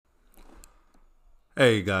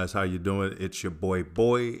Hey guys, how you doing? It's your boy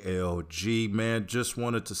LG, man. Just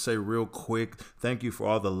wanted to say real quick, thank you for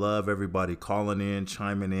all the love, everybody calling in,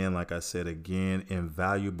 chiming in. Like I said again,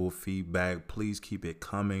 invaluable feedback. Please keep it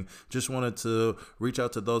coming. Just wanted to reach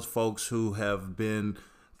out to those folks who have been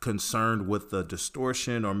concerned with the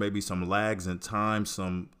distortion or maybe some lags in time,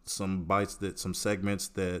 some bites that some segments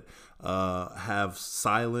that have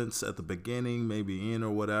silence at the beginning, maybe in or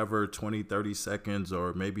whatever, 20, 30 seconds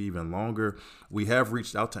or maybe even longer. We have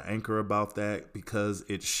reached out to Anchor about that because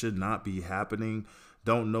it should not be happening.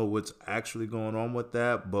 Don't know what's actually going on with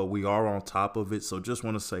that, but we are on top of it. So just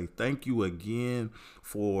want to say thank you again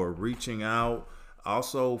for reaching out.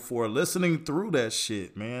 Also for listening through that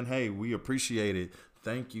shit, man. Hey, we appreciate it.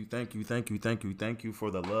 Thank you, thank you, thank you, thank you, thank you for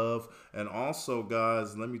the love. And also,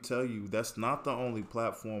 guys, let me tell you, that's not the only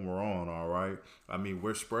platform we're on, all right? I mean,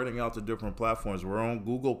 we're spreading out to different platforms. We're on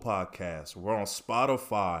Google Podcasts, we're on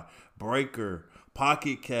Spotify, Breaker,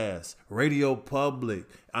 Pocket Cast, Radio Public.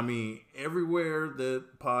 I mean, everywhere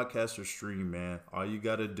that podcasts are streamed, man, all you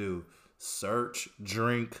got to do, search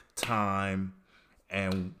Drink Time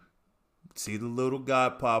and see the little guy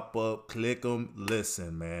pop up, click them,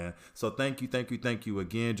 listen, man. So thank you, thank you, thank you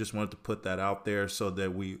again. Just wanted to put that out there so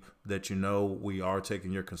that we are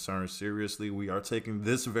taking your concerns seriously. We are taking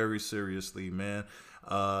this very seriously, man.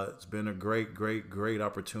 It's been a great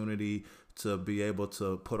opportunity to be able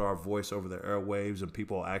to put our voice over the airwaves and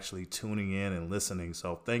people actually tuning in and listening.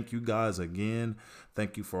 So thank you guys again.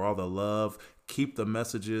 Thank you for all the love. Keep the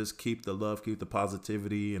messages, keep the love, keep the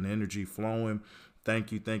positivity and energy flowing.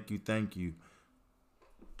 Thank you, thank you, thank you.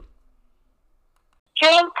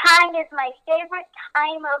 Dream time is my favorite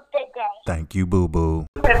time of the day. Thank you, boo boo.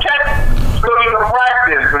 Practice,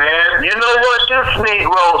 man. You know what? This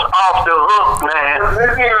Negro's off the hook, man.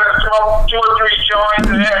 This here smoke 2 or 3 joints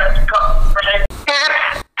and have a cup, man.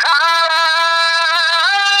 It's time.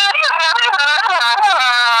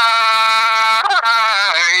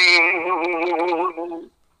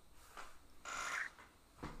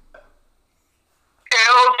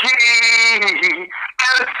 LT and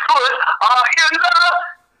foot are in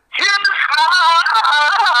his house.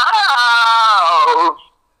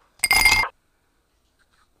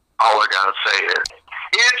 All I gotta say is,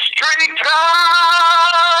 it's drink time.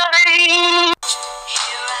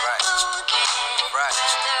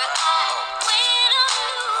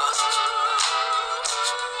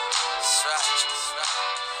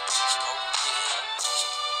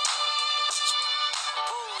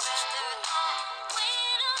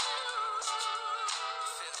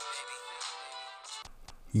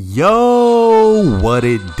 Yo, what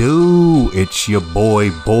it do? It's your boy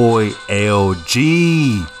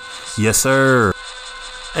LG. Yes, sir.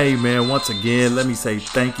 Hey, man, once again, let me say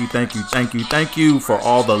thank you for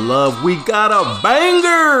all the love. We got a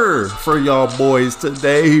banger for y'all boys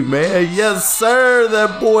today, man. Yes, sir.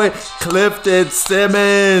 That boy Clifton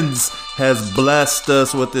Simmons has blessed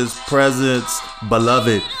us with his presence.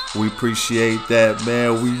 Beloved, we appreciate that,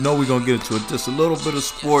 man. We know we're going to get into just a little bit of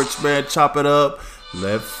sports, man. Chop it up.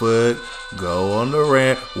 Left foot, go on the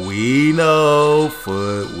rant. We know,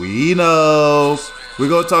 foot, we know. We're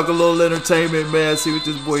going to talk a little entertainment, man. See what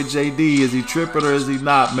this boy JD, is he tripping or is he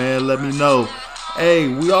not, man? Let me know. Hey,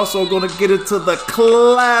 we also going to get into the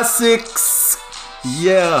classics.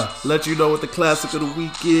 Yeah, let you know what the classic of the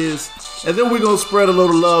week is. And then we're going to spread a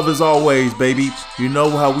little love as always, baby. You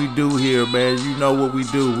know how we do here, man. You know what we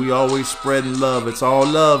do. We always spreading love. It's all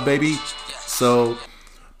love, baby. So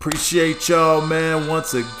appreciate y'all, man.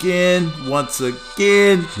 Once again,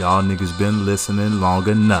 y'all niggas been listening long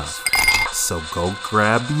enough. So go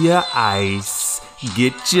grab your ice,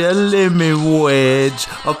 get your lemon wedge,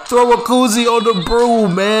 or throw a koozie on the brew,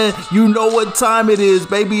 man. You know what time it is,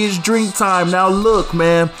 baby. It's drink time. Now look,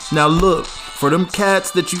 man. Now look. For them cats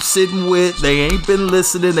that you sitting with, they ain't been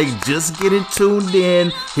listening. They just getting tuned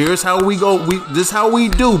in. Here's how we go. This how we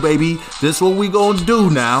do, baby. This what we gonna do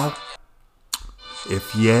now.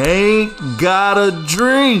 If you ain't got a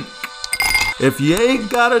drink,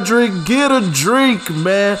 get a drink,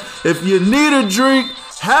 man. If you need a drink,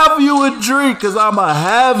 have you a drink, cause I'ma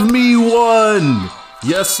have me one.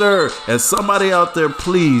 Yes, sir. And somebody out there,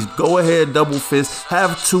 please go ahead, double fist,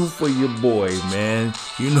 have 2 for your boy, man.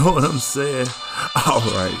 You know what I'm saying? All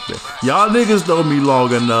right, man. Y'all niggas know me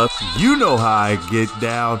long enough. You know how I get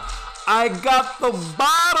down. I got the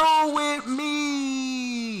bottle with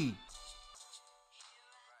me.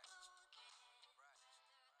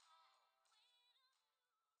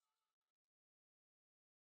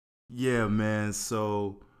 Yeah, man.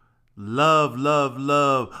 So love.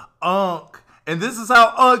 Unc And this is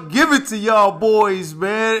how Unc give it to y'all boys,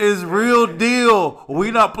 man. It's real deal.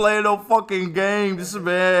 We not playing no fucking games,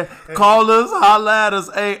 man. Call us, holla at us.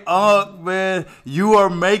 Hey, Unc, man, you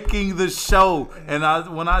are making the show. And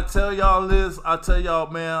when I tell y'all this, I tell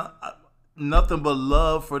y'all, man, nothing but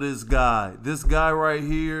love for this guy. This guy right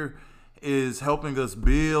here is helping us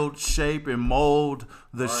build, shape, and mold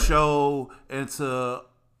the show into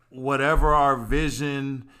whatever our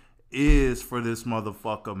vision is for this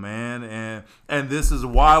motherfucker, man. And this is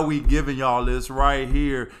why we giving y'all this right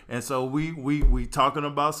here. And so we talking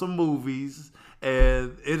about some movies,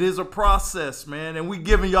 and it is a process, man. And we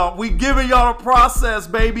giving y'all a process,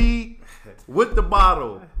 baby, with the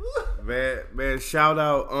bottle. Man, shout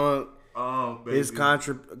out Unc. His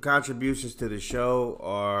contributions to the show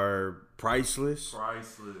are priceless.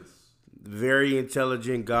 Very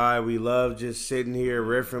intelligent guy. We love just sitting here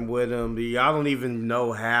riffing with him. Y'all don't even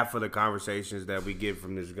know half of the conversations that we get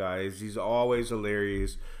from this guy. He's always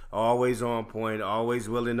hilarious, always on point, always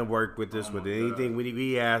willing to work with us with anything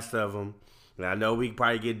we asked of him. And I know we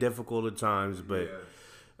probably get difficult at times, but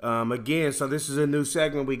again, so this is a new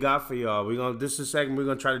segment we got for y'all. This is a segment we're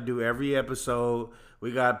gonna try to do every episode.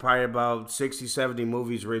 We got probably about 60, 70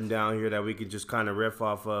 movies written down here that we can just kind of riff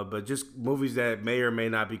off of, but just movies that may or may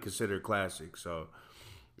not be considered classics. So,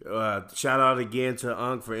 shout out again to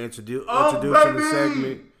Unc for introducing the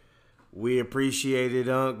segment. We appreciate it,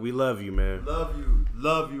 Unc. We love you, man.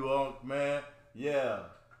 Love you, Unc, man. Yeah.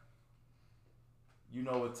 You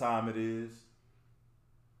know what time it is.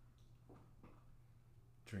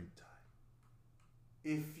 Drink time.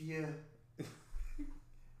 If you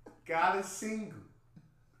got a single.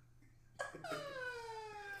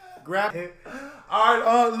 Grab it. All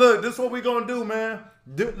right, look, this is what we gonna do, man.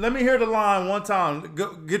 Let me hear the line one time.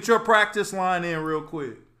 Get your practice line in real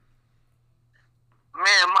quick.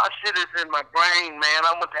 Man, my shit is in my brain, man.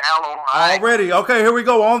 I went to Alamo High. Already. Okay, here we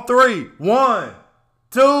go. On 3. 1,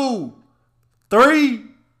 2, 3.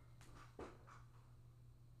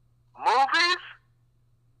 Movies?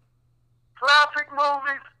 Classic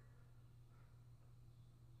movies?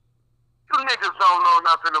 You niggas don't know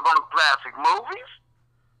nothing about classic movies.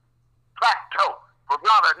 Plateau,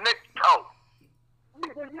 without a Nick toe.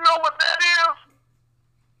 You know what that is?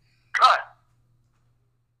 Cut.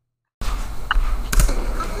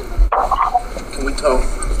 Can we talk?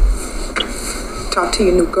 Talk to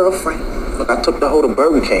your new girlfriend. Look, I took the hoe to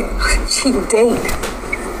Burger King. Cheap date.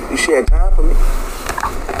 You shared time for me.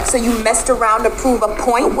 So you messed around to prove a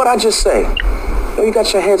point? What'd I just say? Yo, you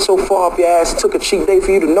got your head so far up your ass, it took a cheap day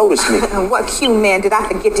for you to notice me. What cute man did I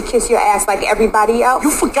forget to kiss your ass like everybody else?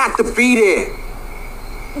 You forgot to be there.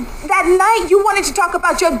 That night you wanted to talk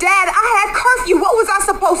about your dad. I had curfew. What was I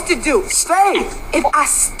supposed to do? Stay. If I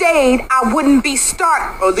stayed, I wouldn't be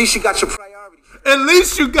starved. Or at least you got your priorities. At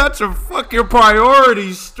least you got your fucking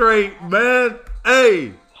priorities straight, man.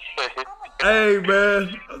 Hey. Hey,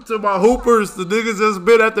 man. To my hoopers, the niggas just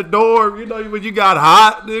been at the door. You know when you got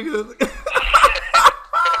hot, niggas.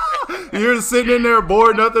 You're sitting in there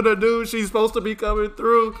bored, nothing to do. She's supposed to be coming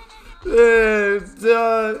through. Yeah,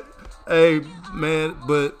 hey, man,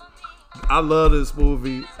 but I love this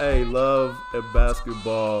movie. Hey, Love and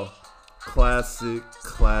Basketball. Classic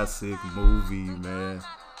movie, man.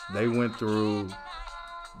 They went through.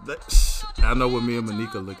 I know when me and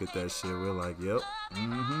Monica look at that shit, we're like, yep,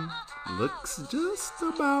 looks just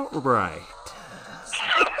about right.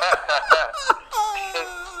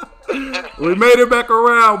 We made it back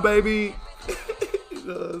around, baby. You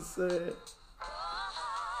know what I'm saying?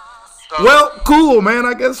 So, well, cool, man.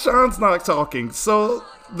 I guess Sean's not talking. So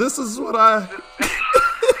this is what I.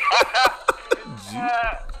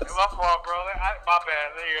 My fault, bro. My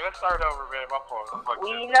bad. Here, let's start over, man. My fault.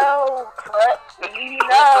 We know, Cut. We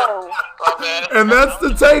know. My bad. And that's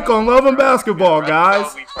the take on Love and Basketball,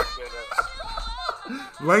 guys.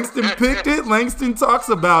 Langston picked it. Langston talks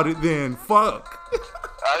about it then. Fuck.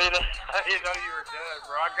 I didn't know you were done,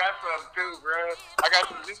 bro. I got some too, bro. I got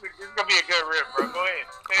some. This is gonna be a good rip, bro. Go ahead.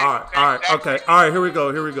 All right, okay. All right, here we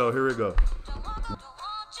go.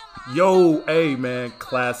 Yo, hey, man,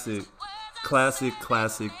 classic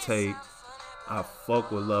tape. I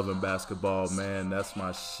fuck with Love and Basketball, man. That's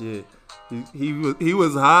my shit. He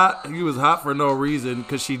was hot. He was hot for no reason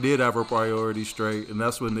because she did have her priorities straight, and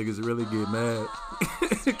that's when niggas really get mad.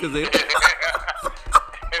 Because they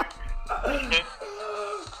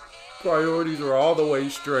priorities were all the way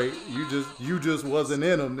straight. You just wasn't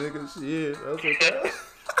in them, niggas. Yeah, that's okay.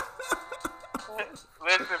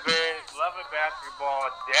 Listen, man, Love and Basketball,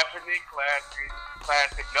 definitely classic.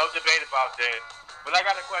 No debate about that. But I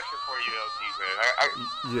got a question for you, LG, man.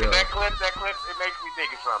 Yeah. That clip, it makes me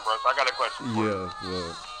think of something, bro. So I got a question for you. Yeah.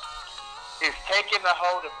 is taking a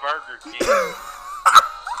hold of Burger King.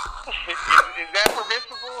 is that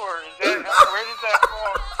permissible, or is that where does that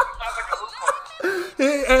fall? Sounds like a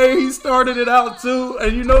loophole. Hey, he started it out too,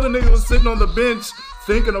 and you know the nigga was sitting on the bench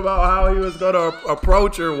thinking about how he was gonna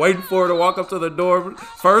approach her, waiting for her to walk up to the door.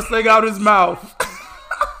 First thing out his mouth,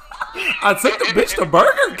 I took the bitch to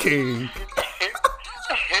Burger King.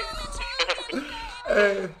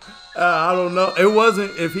 Hey, I don't know. It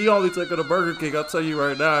wasn't. If he only took her to Burger King, I'll tell you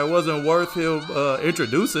right now, it wasn't worth him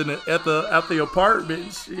introducing it at the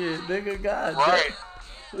apartment. Shit, nigga, God. Right.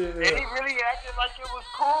 Yeah. And he really acted like it was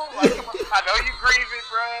cool. Like, I know you grieving,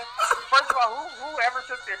 bruh. First of all, whoever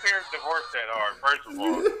took their parents' divorce that hard, first of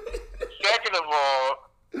all. Second of all,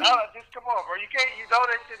 just come on, bro. You know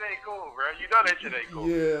that shit ain't cool, bro. You know that shit ain't cool.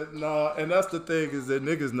 Yeah, nah, and that's the thing is that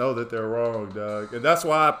niggas know that they're wrong, dog. And that's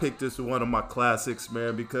why I picked this as one of my classics,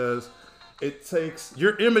 man, because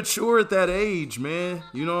you're immature at that age, man.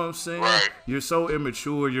 You know what I'm saying? Right. You're so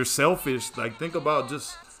immature, you're selfish. Like, think about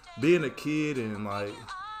just being a kid and like,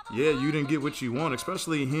 yeah, you didn't get what you want,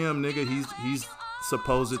 especially him, nigga. He's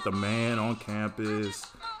supposed the man on campus,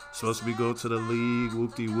 supposed to be go to the league,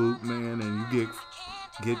 whoop-de-whoop, man, and you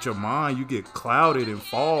get your mind, you get clouded and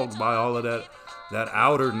fogged by all of that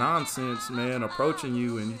outer nonsense, man, approaching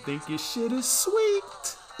you, and you think your shit is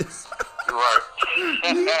sweet. Right.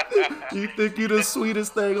 You think you the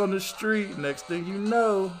sweetest thing on the street. Next thing you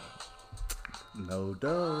know, no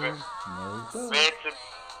dog. Man,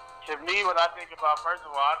 to me, when I think about, first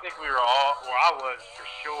of all, I think we were all, or I was for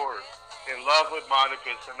sure, in love with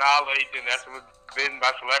Monica. Sanaa Lathan, that's been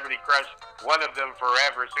my celebrity crush, one of them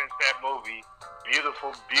forever since that movie.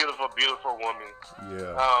 Beautiful, beautiful, beautiful woman.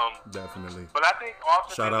 Yeah, definitely. But I think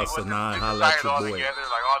also shout out Sanaa, holla at your boy. Together,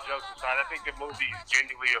 like all jokes aside, I think the movie is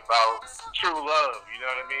genuinely about true love. You know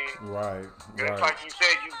what I mean? Right. And it's like you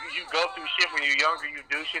said, you go through shit when you're younger. You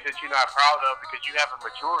do shit that you're not proud of because you haven't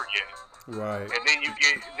matured yet. Right. And then you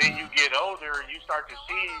get older and you start to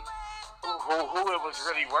see who it was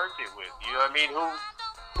really worth it with. You know what I mean?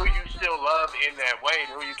 Who you still love in that way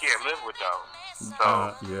and who you can't live without.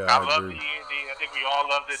 So yeah, I love the ending. I think we all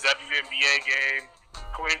love the WNBA game.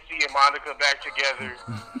 Quincy and Monica back together.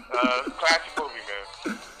 Classic movie,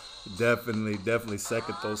 man. Definitely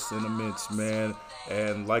second those sentiments, man.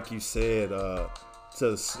 And like you said,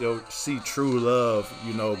 to see true love,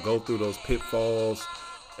 you know, go through those pitfalls.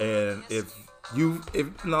 And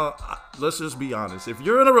let's just be honest. If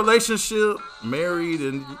you're in a relationship, married,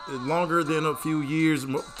 and longer than a few years,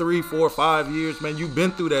 3, 4, 5 years, man, you've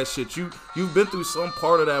been through that shit. You've been through some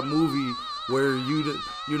part of that movie where you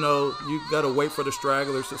gotta wait for the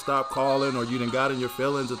stragglers to stop calling, or you done got in your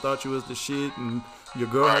feelings and thought you was the shit, and your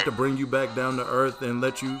girl had to bring you back down to earth and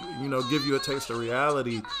let you, give you a taste of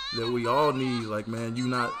reality that we all need. Like, man,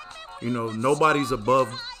 nobody's above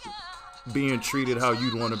being treated how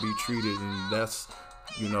you'd want to be treated, and that's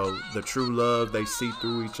the true love. They see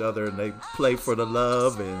through each other and they play for the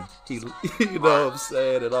love, and you know what I'm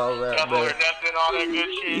saying, and all that, Double man. or nothing, all that good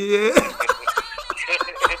shit.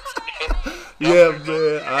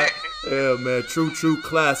 Yeah. Man, true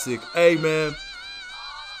classic. Hey, man,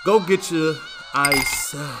 go get your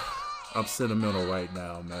ice. I'm sentimental right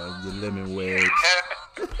now, man. Your lemon wedge.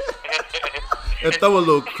 And throw a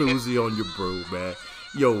little koozie on your brew, man.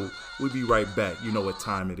 Yo, we'll be right back. You know what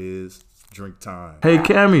time it is. Drink time. Hey,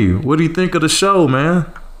 Cammy, what do you think of the show, man?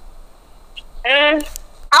 I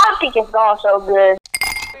don't think it's going so good.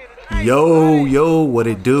 Yo, what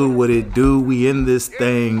it do? We in this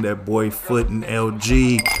thing. That boy Foot and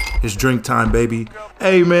LG. It's drink time, baby.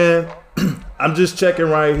 Hey, man, I'm just checking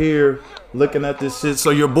right here, looking at this shit. So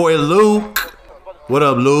your boy Luke. What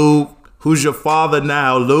up, Luke? Who's your father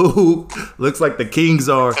now, Luke? Looks like the Kings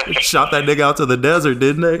are. Shot that nigga out to the desert,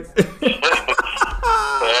 didn't they? This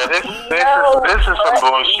is some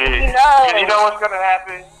bullshit. And you know what's going to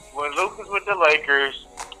happen? When Luke was with the Lakers,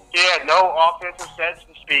 he had no offensive sets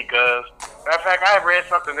to speak of. Matter of fact, I had read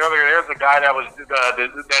something earlier. There's a guy that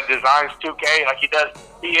that designs 2K. Like, he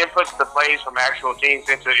inputs the plays from actual teams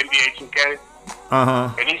into NBA 2K.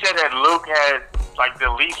 And he said that Luke had like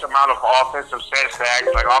the least amount of offensive sets to act,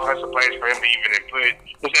 like offensive plays for him to even input.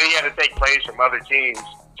 He said he had to take plays from other teams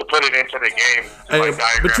to put it into the game. Hey,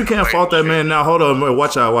 but you can't fault that man. Now hold on,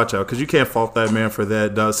 watch out, because you can't fault that man for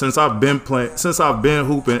that. Since I've been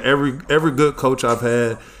hooping, every good coach I've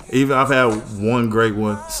had, even I've had one great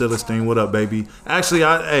one, Celestine. What up, baby? Actually,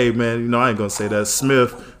 I ain't gonna say that.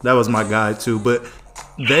 Smith, that was my guy too, but.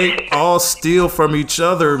 They all steal from each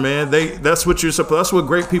other, man. That's what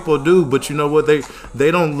great people do. But you know what?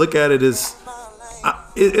 They don't look at it as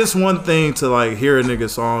it's one thing to like hear a nigga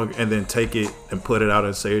song and then take it and put it out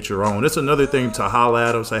and say it's your own. It's another thing to holla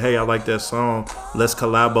at them, say, hey, I like that song, let's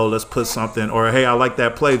collabo, let's put something, or hey, I like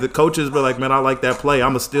that play. The coaches be like, man, I like that play,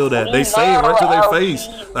 I'ma steal that. They say it right to their face,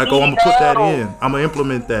 like, oh, I'ma put that in, I'ma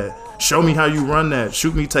implement that. Show me how you run that.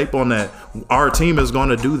 Shoot me tape on that. Our team is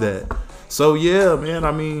gonna do that. So yeah, man.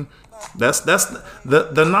 I mean, that's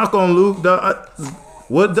the knock on Luke.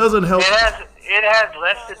 What doesn't help? It has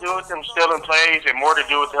less to do with them stealing plays and more to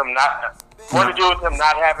do with them not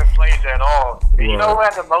having plays at all. Right. You know who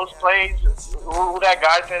had the most plays? Who that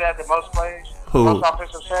guy said had the most plays? Who? Most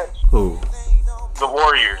offensive sets? Who? The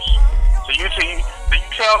Warriors. So you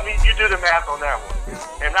tell me, you do the math on that one.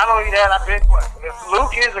 And not only that,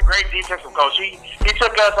 Luke is a great defensive coach. He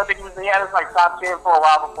took us, I think he had us like top 10 for a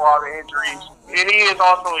while before all the injuries. And he is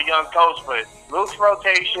also a young coach, but Luke's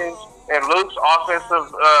rotations and Luke's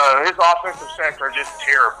his offensive sets are just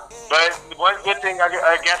terrible. But one good thing I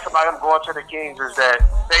guess about him going to the Kings is that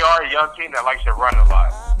they are a young team that likes to run a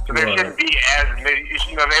lot. So there shouldn't be as many,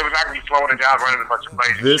 they were not going to be slowing it down, running a bunch of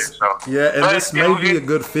plays and shit. So. Yeah, and this may be a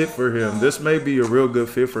good fit for him. This may be a real good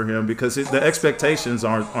fit for him because the expectations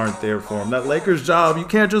aren't there for him. That Lakers job, you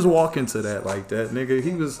can't just walk into that like that, nigga.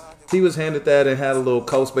 He was handed that and had a little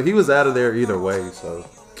coast, but he was out of there either way, so.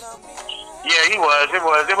 Yeah, he was.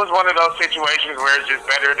 It was one of those situations where it's just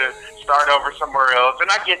better to start over somewhere else. And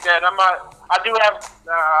I get that. I'll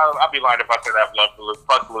be lying if I said I have love for Luke.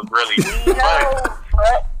 Fuck Luke, really. We know.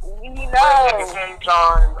 But at the same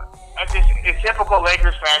time, in typical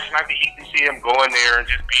Lakers fashion, I can easily see him going there and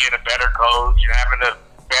just being a better coach and having a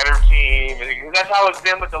better team. And that's how it's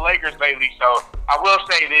been with the Lakers lately. So I will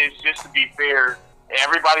say this, just to be fair,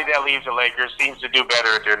 everybody that leaves the Lakers seems to do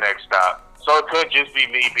better at their next stop. So it could just be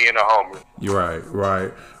me being a homer. You're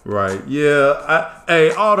right. Yeah. Hey,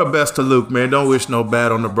 all the best to Luke, man. Don't wish no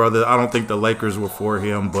bad on the brother. I don't think the Lakers were for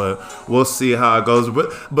him, but we'll see how it goes.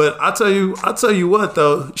 But I tell you what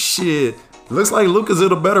though, shit. Looks like Luke is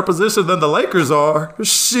in a better position than the Lakers are.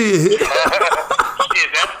 Shit.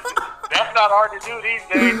 That's not hard to do these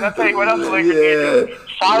days. I'll tell you what else the Lakers need to do.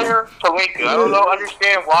 Fire Pelinka. I don't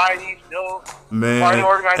understand why he's still part of the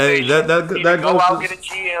organization. Hey, that go out and get a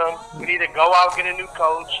GM. We need to go out and get a new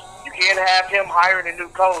coach. You can't have him hiring a new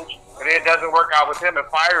coach and then it doesn't work out with him and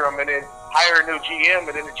fire him and then hire a new GM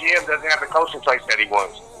and then the GM doesn't have the coaching place that he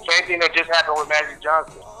wants. Same thing that just happened with Magic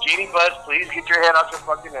Johnson. Jeannie Buss, please get your head out your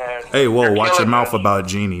fucking ass. Hey, whoa, watch your mouth about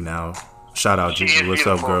Jeannie now. Shout out, Jeannie. What's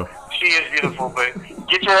up, girl? She is beautiful, but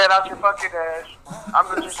get your head out your fucking ass. I'm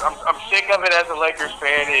sick of it as a Lakers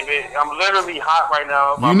fan. I'm literally hot right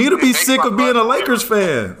now. You need to be sick of being a Lakers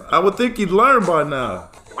fan. I would think you'd learn by now.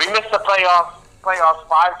 We missed the playoffs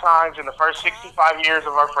 5 times in the first 65 years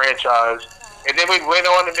of our franchise, and then we went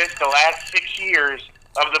on to miss the last 6 years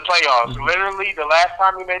of the playoffs. Mm-hmm. Literally, the last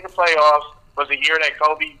time we made the playoffs was the year that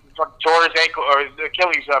Kobe tore his ankle or his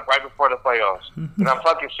Achilles up right before the playoffs. Mm-hmm. And I'm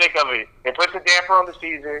fucking sick of it. It puts a damper on the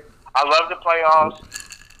season. I love the playoffs.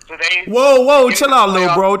 Today, whoa, chill out,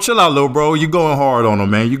 little bro. You going hard on him,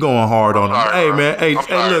 man. You going hard on him. Hey, bro.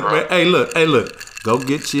 Man. Hey, look. Go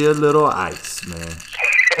get you a little ice, man.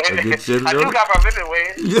 I do got my lemon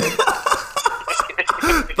wedge.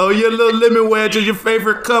 Throw your little lemon wedge in your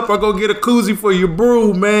favorite cup or go get a koozie for your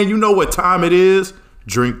brew, man. You know what time it is.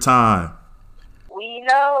 Drink time. We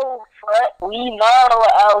know,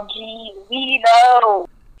 LG. We know.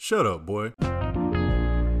 Shut up, boy.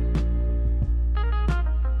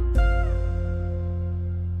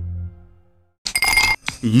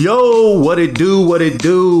 Yo, what it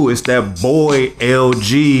do? It's that boy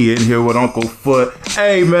LG in here with Uncle Foot.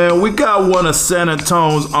 Hey, man, we got one of San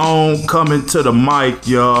Antonio's own coming to the mic,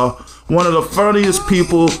 y'all. One of the funniest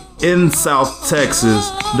people in South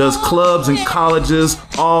Texas. Does clubs and colleges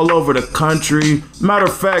all over the country. Matter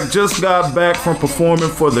of fact, just got back from performing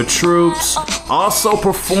for the Troops. Also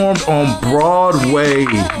performed on Broadway.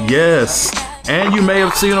 Yes. And you may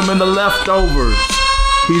have seen him in The Leftovers.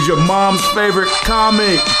 He's your mom's favorite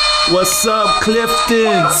comic. What's up,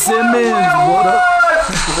 Clifton Simmons? What up?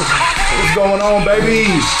 What's going on, baby?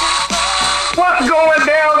 What's going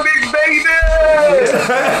down, big baby?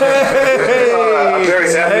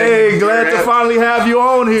 Hey, glad to finally have you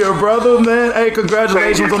on here, brother, man. Hey,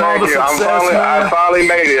 congratulations on all the success, man. I finally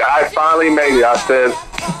made it. I said,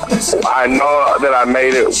 I know that I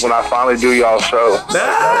made it when I finally do y'all show.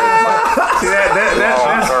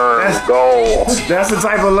 Long-term goal. That's the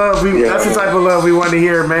type of love we want to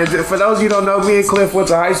hear, man. For those of you who don't know, me and Cliff went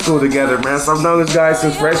to high school together, man. So I've known this guy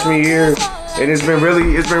since freshman year, and it's been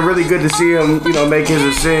really good to see him, make his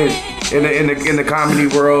ascent in the comedy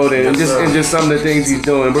world and just some of the things he's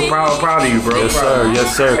doing. We're proud of you, bro. Yes, sir.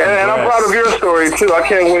 Yes, sir. And I'm proud of your story too. I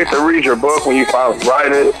can't wait to read your book when you finally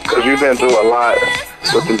write it, because you've been through a lot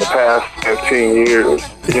within the past 15 years.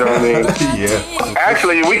 You know what I mean? Yeah.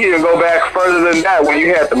 Actually, we can even go back further than that, when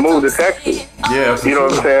you had to move to Texas. Yeah. You know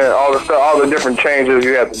what I'm saying? All the stuff, all the different changes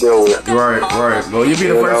you had to deal with. Right. Well, you'll be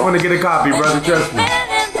the first one to get a copy, brother. Trust me.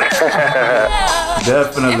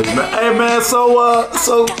 Definitely. Hey man,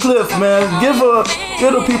 so Cliff, man, give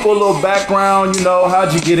the people a little background. You know,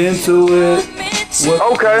 how'd you get into it?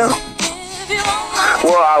 Okay.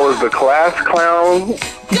 Well, I was the class clown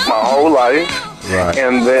my whole life. Right.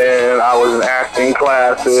 And then I was in acting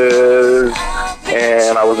classes,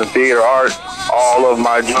 and I was in theater arts all of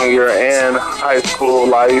my junior and high school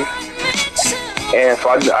life. And so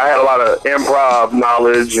I had a lot of improv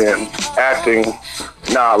knowledge and acting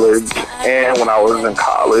knowledge. And when I was in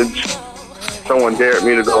college, someone dared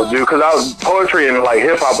me to go do, because I was poetry and like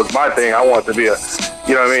hip hop was my thing. I wanted to be you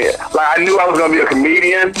know what I mean? Like, I knew I was gonna be a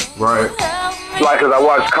comedian. Right. Like, cause I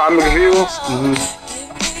watched Comic View.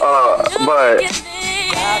 But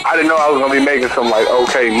I didn't know I was gonna be making some like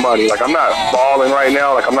okay money. Like, I'm not balling right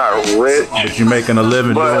now. Like, I'm not rich. But you're making a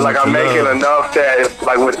living. But like, I'm making enough that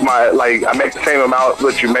like with my I make the same amount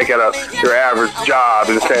that you make at your average job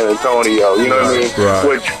in San Antonio. You know what I mean? Right.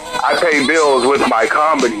 Which I pay bills with my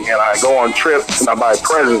comedy, and I go on trips and I buy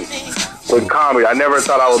presents with comedy. I never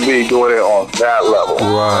thought I would be doing it on that level.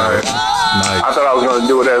 Right. Nice. I thought I was gonna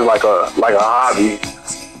do it as like a hobby.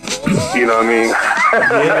 You know what I mean?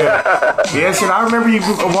 Yeah, shit. I remember you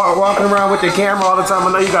walking around with the camera all the time.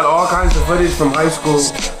 I know you got all kinds of footage from high school.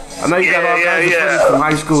 I know you got all kinds of footage from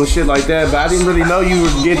high school and shit like that, but I didn't really know you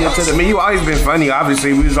were getting into the. I mean, you always been funny.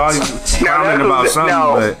 Obviously, we was always commenting about something,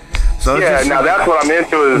 but. So now that's what I'm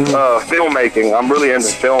into is filmmaking. I'm really into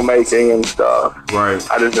filmmaking and stuff. Right.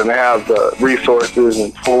 I just didn't have the resources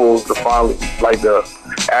and tools to finally to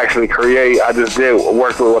actually create. I just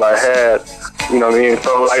work with what I had. You know what I mean?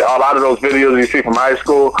 So like a lot of those videos you see from high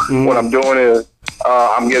school, what I'm doing is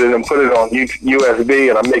I'm getting them put it on USB,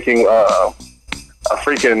 and I'm making a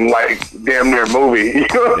freaking like damn near movie. You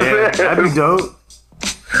know what I'm saying? That'd be dope.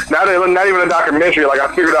 Not even a documentary. Like, I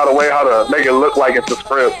figured out a way how to make it look like it's a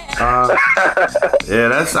script.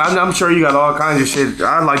 Yeah, I'm sure you got all kinds of shit.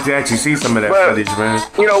 I'd like to actually see some of that footage, man.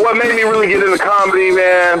 You know what made me really get into comedy,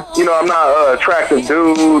 man? You know, I'm not an attractive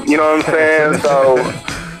dude. You know what I'm saying? So.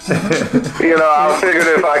 You know, I figured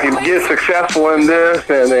if I can get successful in this,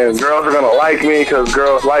 and then girls are gonna like me, because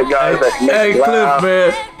girls like guys that can make me laugh.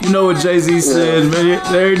 Cliff, man, you know what Jay-Z said, man?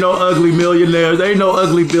 There ain't no ugly millionaires. There ain't no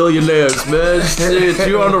ugly billionaires, man. Shit,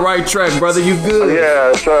 you on the right track, brother. You good?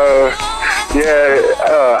 Yeah. So,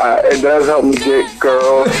 it does help me get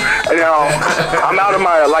girls. You know, I'm out of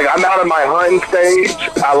my hunting stage.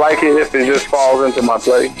 I like it if it just falls into my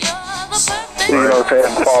plate. You know what I'm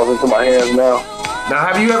saying? It falls into my hands now. Now,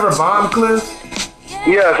 have you ever bombed, Cliff?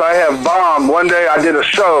 Yes, I have bombed. One day I did a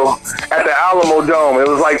show at the Alamo Dome. It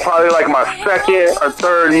was probably my second or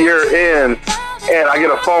third year in, and I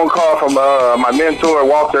get a phone call from my mentor,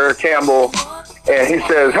 Walter Campbell, and he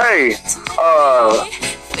says, "Hey,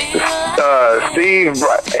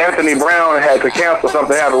 Anthony Brown had to cancel.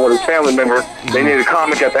 Something happened with his family member. They needed a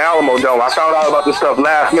comic at the Alamo Dome. I found out about this stuff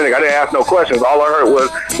last minute. I didn't ask no questions. All I heard was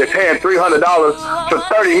they're paying $300 for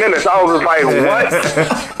 30 minutes. I was like, what?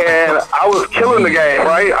 And I was killing the game,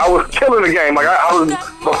 right? I was killing the game. Like I was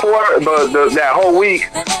before that whole week.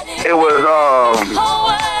 It was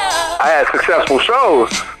I had successful shows,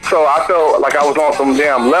 so I felt like I was on some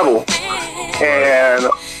damn level, and.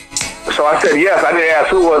 So I said yes. I didn't ask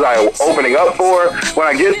who was I opening up for. When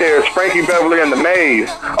I get there, it's Frankie Beverly and the Maze.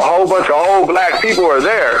 A whole bunch of old black people are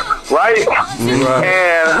there, right?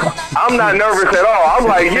 And I'm not nervous at all. I'm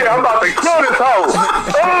like, yeah, I'm about to kill this hoe.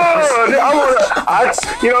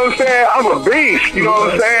 You know what I'm saying? I'm a beast. You know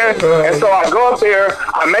what I'm saying? And so I go up there.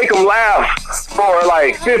 I make them laugh for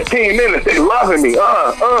 15 minutes. They loving me. You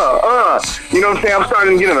know what I'm saying? I'm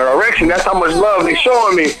starting to get an erection. That's how much love they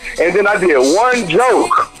showing me. And then I did one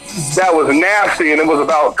joke that was nasty, and it was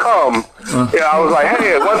about cum. I was like,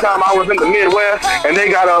 hey, one time I was in the Midwest, and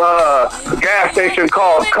they got a gas station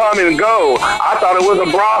called Come and Go. I thought it was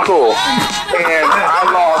a brothel, and I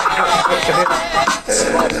lost.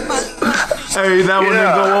 Hey, that one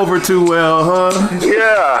didn't go over too well, huh?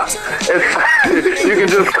 Yeah. You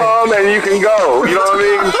can just come and you can go. You know what I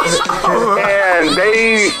mean? And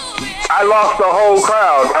I lost the whole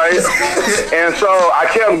crowd, right? And so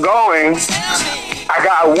I kept going.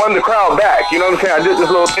 I won the crowd back. You know what I'm saying? I did this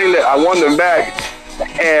little thing that I won them back,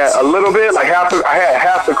 and a little bit, I had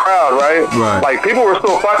half the crowd, right? Like, people were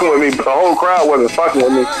still fucking with me, but the whole crowd wasn't fucking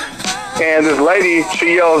with me. and this lady,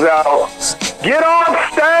 she yells out, "Get off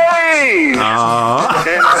stage!" And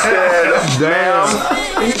I said, "Ma'am,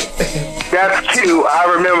 that's cute. I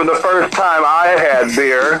remember the first time I had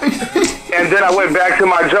beer." And then I went back to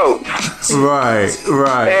my jokes. Right.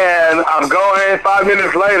 And I'm going 5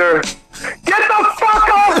 minutes later, "Get the fuck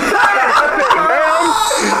off stage!"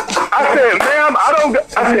 I said,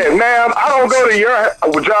 ma'am, I don't go to your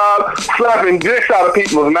job slapping dicks out of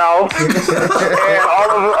people's mouths. And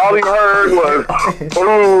all you heard was,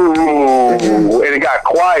 ooh, and it got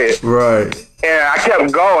quiet. Right. And I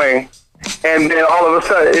kept going, and then all of a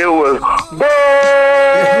sudden it was, boo!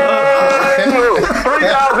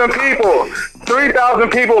 3,000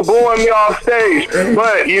 people booing me off stage.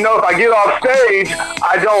 But, you know, if I get off stage,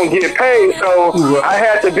 I don't get paid. So I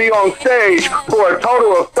had to be on stage for a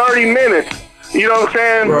total of 30 minutes. You know what I'm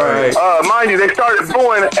saying? Right. Mind you, they started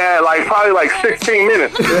booing at probably 16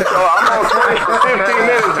 minutes. So I'm on stage for 15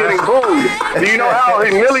 minutes getting booed. Do you know how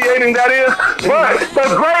humiliating that is? But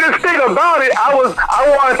the greatest thing about it, I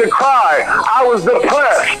wanted to cry. I was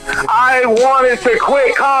depressed. I wanted to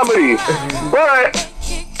quit comedy. But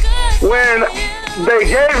when they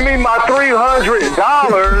gave me my $300,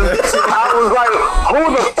 I was like, who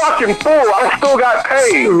the fucking fool? I still got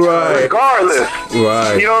paid, regardless.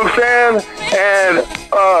 Right. You know what I'm saying? And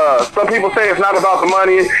some people say it's not about the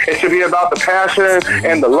money. It should be about the passion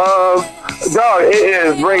and the love. Dog, it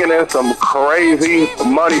is bringing in some crazy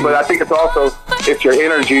money, but I think it's your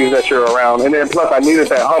energies that you're around. And then plus I needed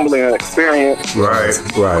that humbling experience. Right.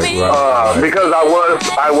 Because I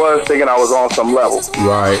was thinking I was on some level.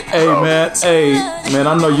 Right. Hey man,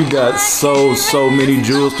 I know you got so many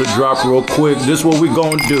jewels to drop real quick. This is what we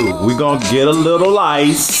gonna do. We gonna get a little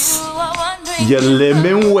ice, your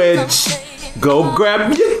lemon wedge. Go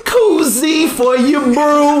grab your koozie for your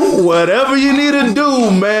brew. Whatever you need to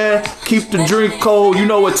do, man. Keep the drink cold. You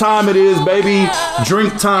know what time it is, baby.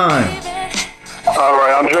 Drink time. All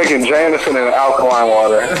right, I'm drinking Jameson and alkaline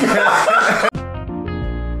water.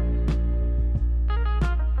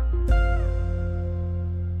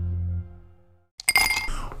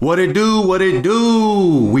 What it do?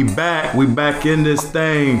 We back in this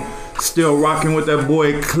thing. Still rocking with that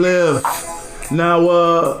boy Cliff.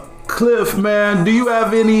 Now, Cliff, man, do you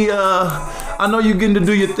have any, I know you're getting to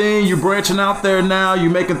do your thing. You're branching out there now. You're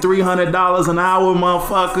making $300 an hour,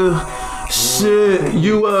 motherfucker. Shit,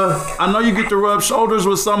 I know you get to rub shoulders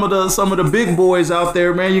with some of the big boys out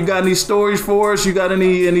there, man. You got any stories for us? You got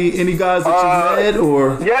any guys that you met,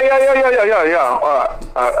 or? Yeah.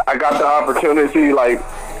 I got the opportunity,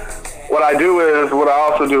 what I do is what I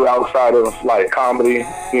also do outside of comedy.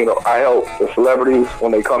 You know, I help the celebrities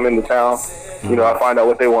when they come into town. You know, I find out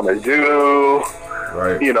what they want to do.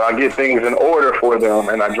 Right. You know, I get things in order for them,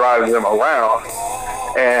 and I drive them around.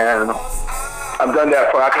 And I've done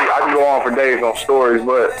that I can go on for days on stories,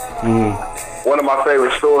 but one of my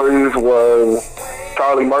favorite stories was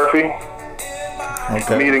Charlie Murphy.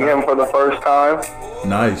 Okay. Meeting him for the first time.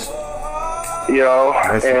 Nice. You know,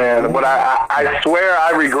 but I swear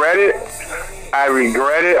I regret it. I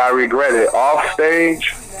regret it. Off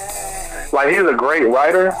stage, he's a great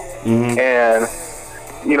writer, and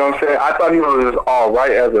you know what I'm saying, I thought he was all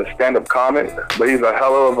right as a stand-up comic, but he's a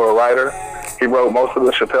hell of a writer. He wrote most of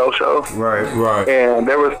the Chappelle Show. Right. And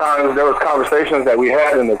there was conversations that we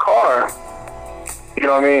had in the car. You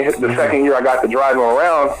know what I mean? The second year I got to drive him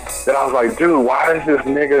around, then I was like, dude, why is this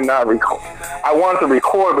nigga not record? I wanted to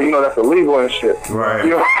record, but you know that's illegal and shit. Right.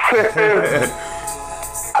 You know what I'm saying?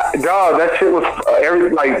 Dog, that shit was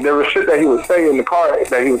there was shit that he would say in the car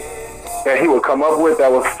that he would come up with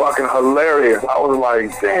that was fucking hilarious. I was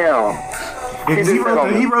like, damn. He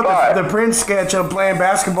wrote the Prince sketch of playing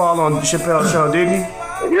basketball on the Chappelle Show, didn't he?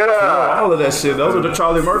 Yeah. All of that shit. Those are the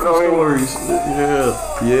Charlie Murphy stories.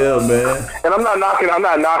 Yeah, man. And I'm not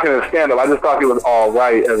knocking his stand-up. I just thought he was all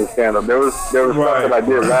right as a stand-up. There was stuff that I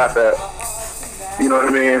did laugh at. You know what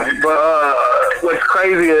I mean? But what's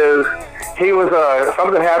crazy is he was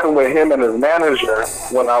something happened with him and his manager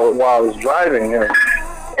while I was driving him.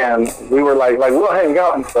 And we were like we'll hang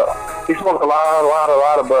out and stuff. He smoked a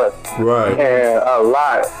lot of bud. Right. And a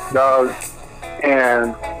lot, dog.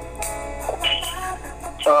 And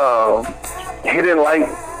he didn't like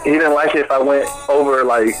it if I went over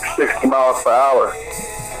 60 miles per hour.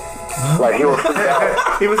 He was freaked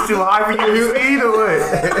out. He was too high for you either way.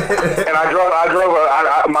 And I drove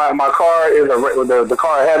my car is the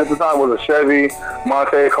car I had at the time was a Chevy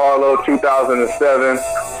Monte Carlo 2007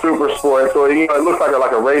 Super Sport. So it looks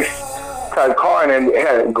like a race type car, and it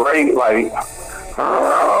had great Right.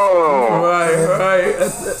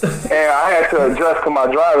 And I had to adjust to my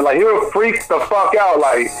driver. He would freak the fuck out.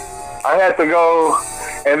 I had to go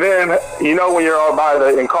And then, you know, when you're all by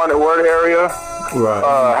the Incarnate Word area,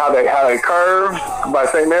 how they curve by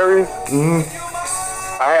St. Mary's?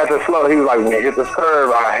 I had to slow. He was like, man, hit this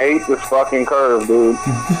curve. I hate this fucking curve, dude.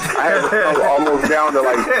 I had to slow almost down to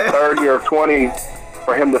like 30 or 20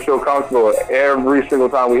 for him to feel comfortable every single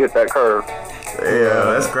time we hit that curve.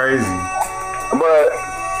 Yeah, that's crazy. But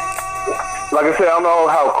like I said, I don't know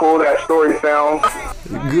how cool that story sounds.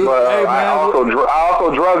 Good. But Hey, I also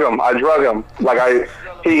drug him. I drug him. Like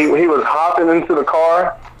he was hopping into the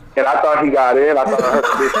car, and I thought he got in. I thought I heard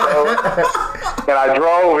the big show. And I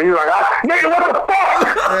drove, and he was like, nigga, what the fuck?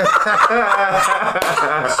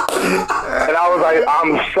 And I was like,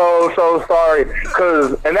 I'm so sorry.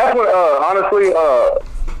 And that's when, honestly,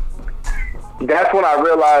 that's when I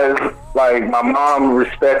realized, like, my mom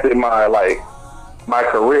respected my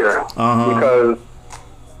career. Because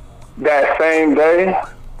that same day,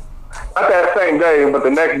 not that same day, but the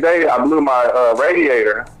next day, I blew my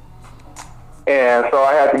radiator. And so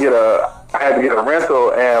I had to get a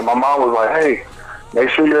rental, and my mom was like, hey, make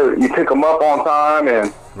sure you pick them up on time,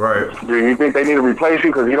 and do you think they need to replace you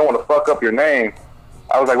because you don't want to fuck up your name?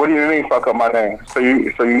 I was like, what do you mean fuck up my name? So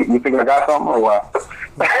you think I got something or what?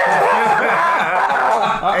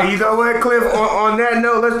 Hey, you know what, Cliff? On that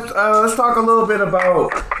note, let's talk a little bit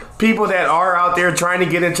about people that are out there trying to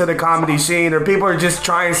get into the comedy scene, or people are just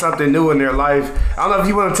trying something new in their life. I don't know if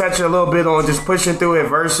you want to touch a little bit on just pushing through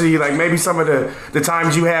adversity, like maybe some of the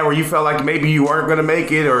times you had where you felt like maybe you weren't going to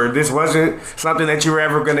make it, or this wasn't something that you were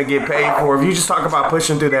ever going to get paid for. If you just talk about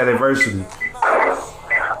pushing through that adversity.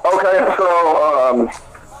 Okay, so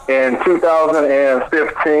in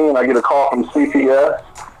 2015, I get a call from CPS,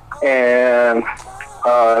 and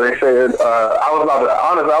they said I was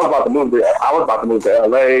about to move to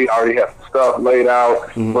LA. I already had some stuff laid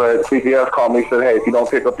out, but CPS called me and said, hey, if you don't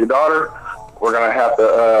pick up your daughter, we're gonna have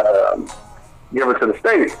to give her to the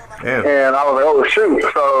state. Damn. And I was like, oh shoot.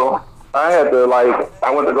 So I had to I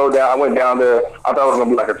went down there. I thought it was gonna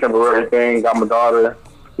be like a temporary thing. Got my daughter,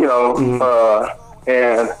 you know,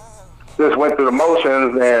 and just went through the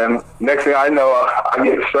motions. And next thing I know, I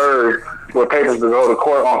get served with papers to go to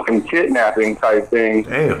court on some kidnapping type thing.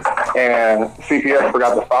 Damn. And CPS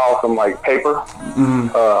forgot to file some paper.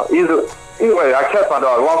 Either way, I kept my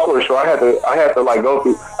daughter. Long story short, I had to go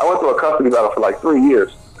through. I went through a custody battle for 3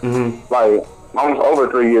 years, almost over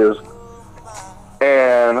 3 years,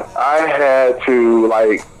 and I had to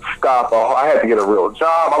stop. I had to get a real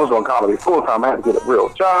job. I was doing comedy full time. I had to get a real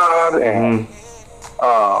job, and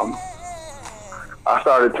I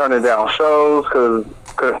started turning down shows because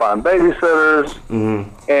couldn't find babysitters,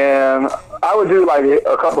 and I would do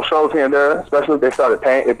a couple shows here and there, especially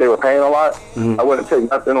if they were paying a lot. I wouldn't take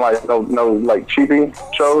nothing no cheapy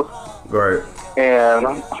shows. Right. And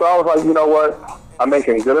so I was like, you know what? I'm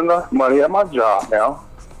making good enough money at my job now.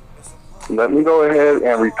 Let me go ahead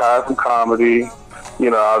and retire from comedy. You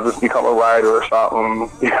know, I'll just become a writer or something.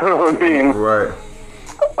 You know what I mean? Right.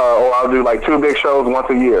 Or I'll do 2 big shows once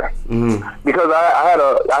a year. Because I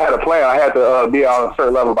had a plan. I had to be on a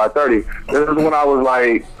certain level by 30. This is when I was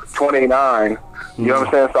 29. You know what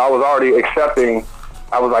I'm saying? So I was already accepting.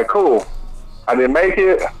 I was like, cool. I didn't make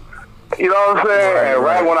it. You know what I'm saying? And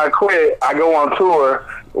right when I quit, I go on tour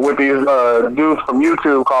with these dudes from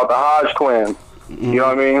YouTube called the Hodge Twins. You know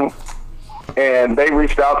what I mean? And they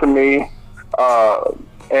reached out to me,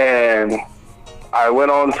 and I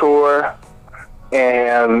went on tour.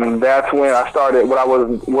 And that's when I started the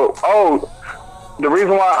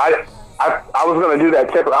reason why I was going to do that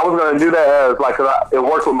I was going to do that as it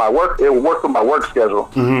worked with my work. It worked with my work schedule.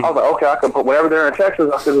 I was like, okay, I can put whenever they're in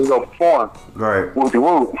Texas, I could just go perform. Right.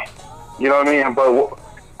 Whoop-de-whoop. You know what I mean? But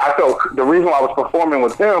I felt the reason why I was performing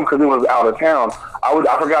with them because it was out of town. I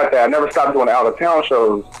forgot that I never stopped doing out of town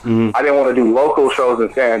shows. I didn't want to do local shows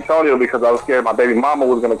in San Antonio because I was scared my baby mama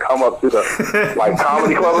was going to come up to the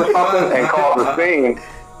comedy club or something and cause a scene.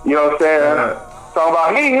 You know what I'm saying? Talking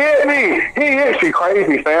about he hit me. She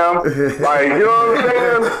crazy, fam. You know what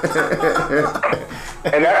I'm saying?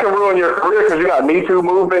 And that can ruin your career because you got Me Too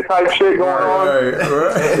movement type shit going on. Right.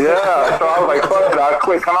 Yeah. So I was like, fuck it. I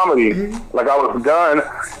quit comedy. I was done.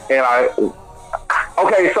 And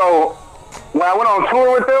okay, so when I went on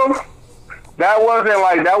tour with them, that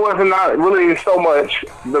wasn't not really so much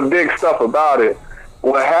the big stuff about it.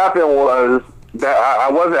 What happened was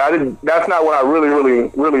that that's not what I really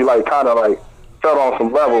felt on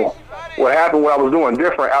some level. What happened when I was doing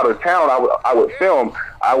different out of town, I would film.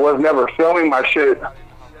 I was never filming my shit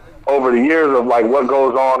over the years of what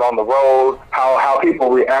goes on the road, how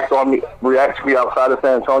people react to me outside of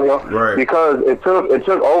San Antonio. Right. Because it took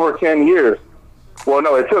over 10 years. Well,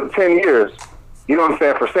 no, it took 10 years you know what I'm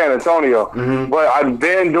saying, for San Antonio. But I've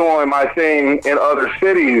been doing my thing in other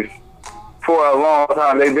cities for a long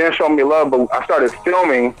time. They've been showing me love, but I started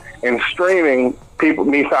filming and streaming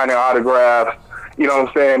me signing autographs, you know what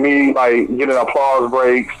I'm saying, me like getting applause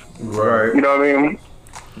breaks. Right. You know what I mean?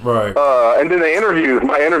 Right. And then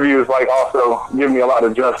my interviews like also give me a lot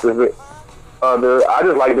of justice. I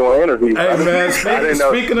just like doing interviews. Hey man,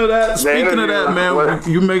 speaking of that, man,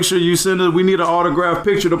 you make sure you send us. We need an autographed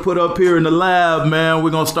picture to put up here in the lab, man.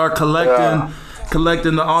 We're gonna start collecting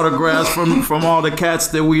the autographs from all the cats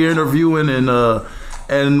that we interviewing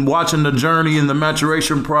and watching the journey and the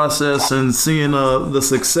maturation process and seeing the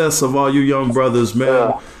success of all you young brothers, man.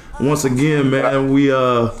 Yeah. Once again, man,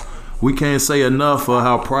 we can't say enough of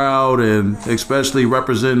how proud and especially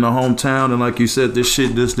representing the hometown. And like you said, this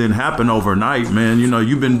shit just didn't happen overnight, man. You know,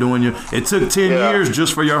 you've been doing it took 10 years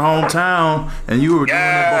just for your hometown, and you were doing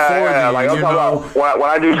it before then. Like, you know?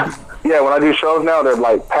 When I do shows now, they're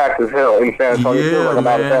like packed as hell in San Antonio. Yeah,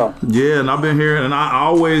 man. Yeah, and I've been hearing, and I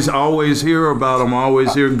always hear about them. I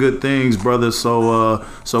always hear good things, brother. So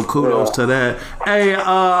kudos to that. Hey,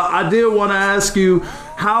 I did want to ask you,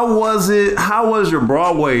 how was your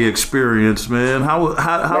Broadway experience, man? How was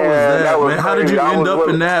that, man? How did you end up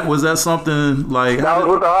in that? Was that something like? That was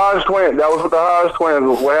with the Hodge Twins.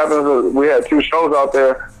 What happened is we had 2 shows out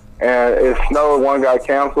there, and it snowed. One got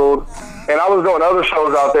canceled. And I was doing other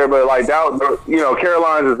shows out there, but like that, you know,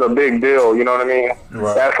 Caroline's is a big deal. You know what I mean?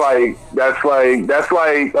 Right. That's like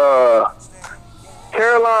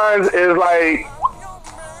Caroline's is like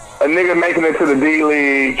a nigga making it to the D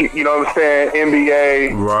League. You know what I'm saying?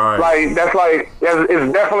 NBA. Right. Like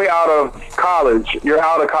it's definitely out of college. You're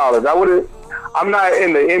out of college. I'm not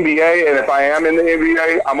in the NBA, and if I am in the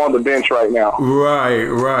NBA, I'm on the bench right now.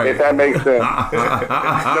 Right. If that makes sense.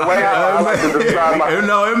 The way I like to describe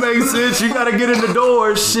it makes sense. You got to get in the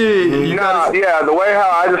door, shit. The way how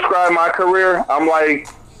I describe my career, I'm like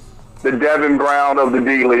the Devin Brown of the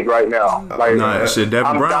D League right now. Like,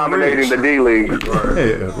 Devin Brown dominating the D League.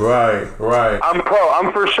 Right. I'm pro.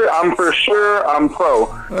 I'm for sure. I'm pro.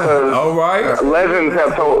 All right. Legends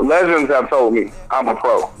have told me I'm a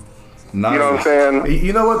pro. Nice. You know what I'm saying?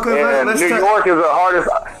 You know what? New York is the hardest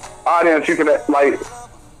audience you can like.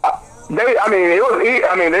 They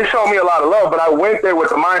showed me a lot of love, but I went there with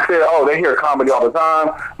the mindset, they hear comedy all the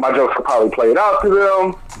time. My jokes will probably play it out to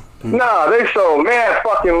them. Nah, they show mad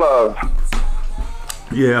fucking love.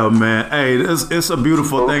 Yeah, man. Hey, it's a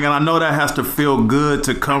beautiful thing, and I know that has to feel good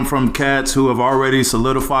to come from cats who have already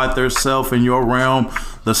solidified themselves in your realm,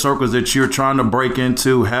 the circles that you're trying to break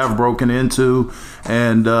into, have broken into,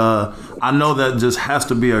 and I know that just has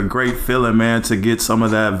to be a great feeling, man, to get some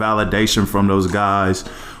of that validation from those guys.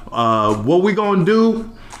 What we gonna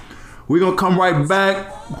do? We're going to come right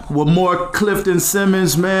back with more Clifton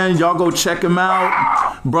Simmons, man. Y'all go check him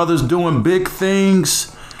out. Brother's doing big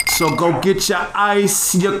things. So go get your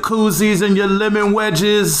ice, your koozies, and your lemon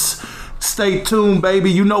wedges. Stay tuned,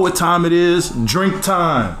 baby. You know what time it is. Drink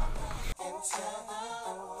time.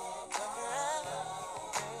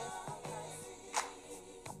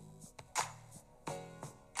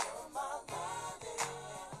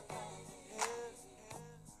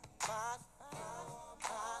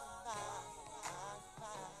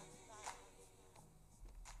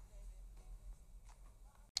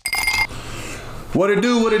 What it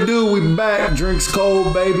do? We back. Drinks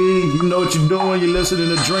cold, baby. You know what you're doing. You're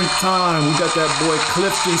listening to Drink Time. We got that boy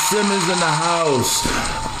Clifton Simmons in the house.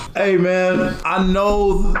 Hey, man, I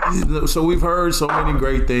know. So we've heard so many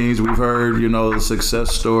great things. We've heard, the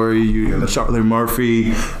success story, Charlie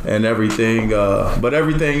Murphy and everything. But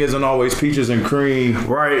everything isn't always peaches and cream.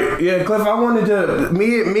 Right. Yeah, Cliff, I wanted to.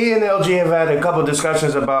 Me and LG have had a couple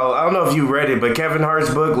discussions about, I don't know if you read it, but Kevin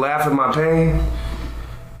Hart's book, Laugh at My Pain.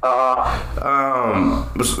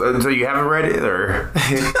 So you haven't read it, or? I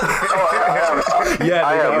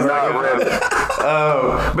have not read it.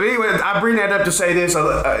 But anyway, I bring that up to say this.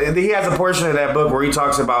 He has a portion of that book where he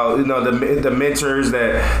talks about the mentors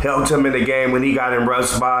that helped him in the game when he got in rough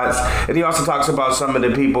spots, and he also talks about some of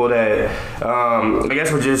the people that I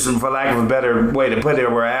guess were just, for lack of a better way to put it,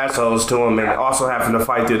 were assholes to him, and also having to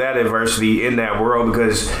fight through that adversity in that world,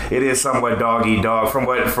 because it is somewhat dog eat dog from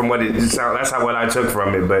what it sounds. That's what I took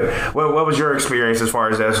from it. But what was your experience as far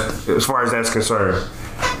as that's concerned?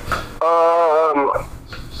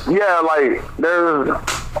 Yeah, like there's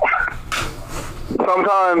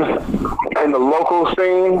sometimes in the local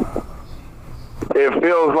scene, it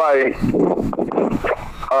feels like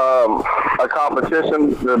a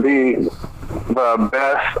competition to be the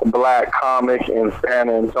best black comic in San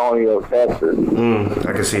Antonio, Texas.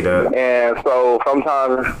 I can see that. And so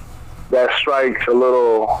sometimes that strikes a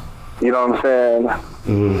little you know what I'm saying?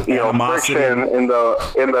 You know, friction in the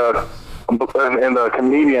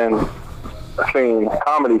comedian scene,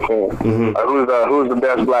 comedy scene. Who's the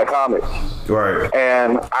best black comic? Right.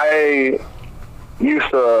 And I used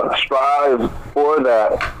to strive for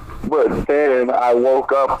that, but then I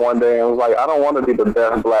woke up one day and was like, I don't want to be the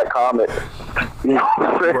best black comic. You know what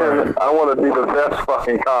I'm saying? Right. I want to be the best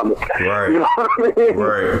fucking comic. Right. You know what I mean?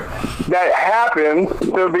 Right. That happened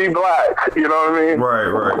to be black. You know what I mean?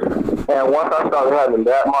 Right. And once I started having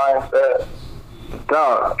that mindset,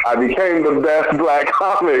 I became the best black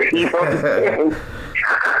comic. You know what I'm saying?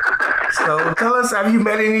 So tell us, have you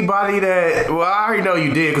met anybody that, well, I already know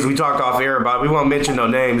you did because we talked off air about it. We won't mention no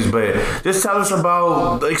names, but just tell us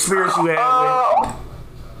about the experience you had with.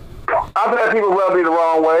 I've had people rub me the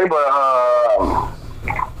wrong way, but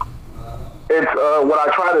it's what I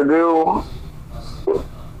try to do.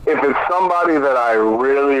 If it's somebody that I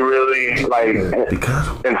really, really like,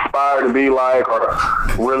 inspired to be like, or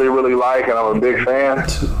really, really like, and I'm a big fan,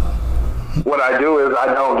 what I do is I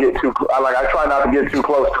don't get too. I try not to get too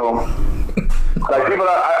close to them. Like people,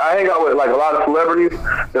 I hang out with like a lot of celebrities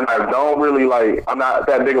that I don't really like. I'm not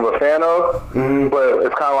that big of a fan of, but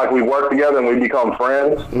it's kind of like we work together and we become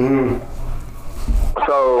friends.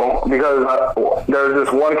 So, because there's this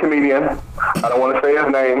one comedian, I don't want to say his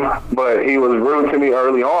name, but he was rude to me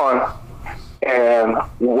early on, and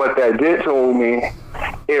what that did to me,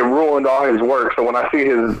 it ruined all his work. So when I see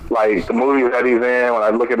his, like, the movies that he's in, when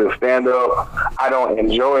I look at his stand-up, I don't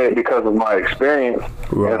enjoy it because of my experience.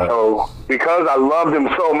 Right. And so, because I loved him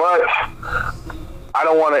so much, I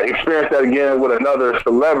don't want to experience that again with another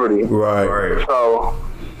celebrity. Right. So,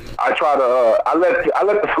 I try to, I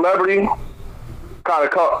let the celebrity kind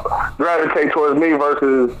of gravitate towards me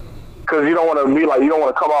versus, because you don't want to be like, you don't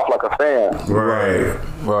want to come off like a fan. Right.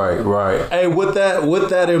 Hey, with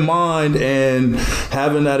that in mind and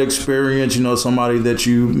having that experience, you know, somebody that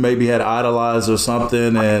you maybe had idolized or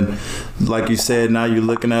something, and like you said, now you're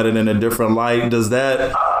looking at it in a different light. Does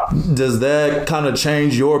that kind of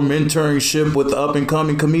change your mentorship with up and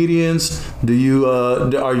coming comedians? Do you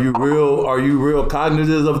are you real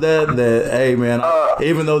cognizant of that? That hey man,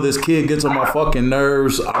 even though this kid gets on my fucking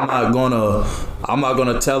nerves, I'm not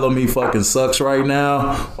gonna tell him he fucking sucks right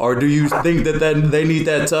now. Or do you think that they need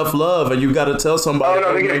that tough love and you got to tell somebody?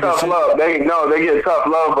 Oh no, they get tough love. They get tough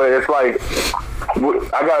love, but it's like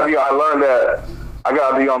I learned that I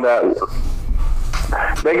gotta be on that.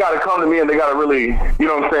 They got to come to me and they got to really, you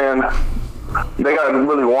know what I'm saying? They got to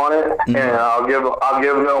really want it, and I'll give them.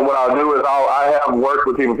 What I'll do is I have worked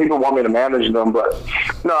with people. People want me to manage them, but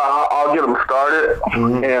no, I'll get them started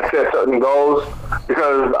and set certain goals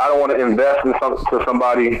because I don't want to invest in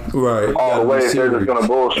somebody all the way if they're just gonna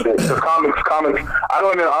bullshit. Because comics. I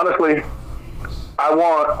don't even honestly.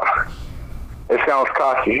 It sounds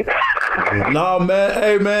cocky. No, man.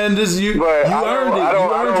 Hey, man, this you earned it. I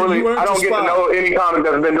don't get to know any comic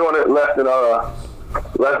that's been doing it less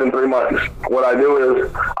than 3 months. What I do is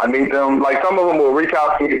I meet them. Like some of them will reach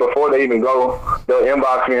out to me before they even go. They'll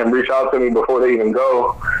inbox me and reach out to me before they even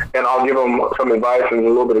go, and I'll give them some advice and a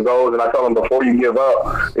little bit of goals. And I tell them before you give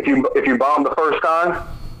up, if you bomb the first time,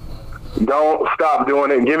 don't stop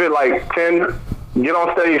doing it. Give it like 10. Get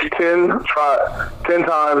on stage 10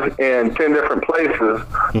 times in 10 different places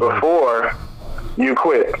before you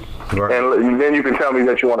quit. Right. And then you can tell me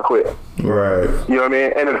that you want to quit. Right. You know what I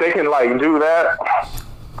mean? And if they can like do that,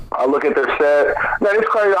 I look at their set. Man, it's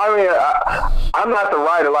crazy. I mean, I'm not the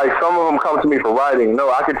writer. Like some of them come to me for writing.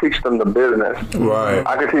 No, I could teach them the business. Right.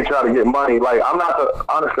 I could teach you how to get money. Like I'm not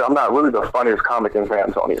really the funniest comic in San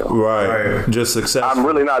Antonio. Right. Just successful. I'm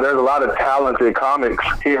really not. There's a lot of talented comics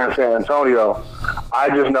here in San Antonio. I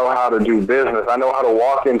just know how to do business. I know how to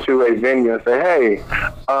walk into a venue and say, hey,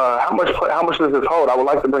 how much does this hold? I would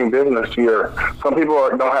like to bring business to your. Some people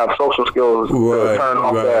don't have social skills to turn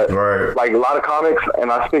off that. Right. Like a lot of comics,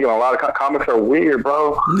 and I speak. A lot of comics are weird,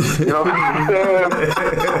 bro. You know what I'm saying?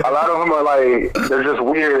 A lot of them are like, they're just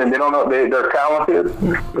weird and they don't know, they're talented,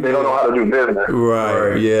 but they don't know how to do business.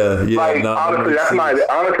 Right, yeah. Like, honestly, that's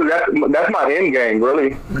my end game,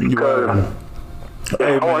 really. Because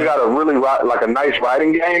someone got a really, like a nice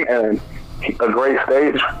writing game and a great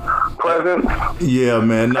stage presence. Yeah,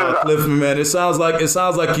 man. No, Cliffy, man. It sounds like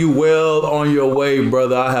you well on your way,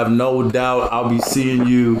 brother. I have no doubt I'll be seeing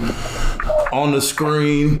you on the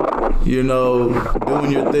screen, you know,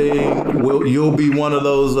 doing your thing. You'll be one of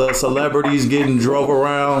those celebrities getting drove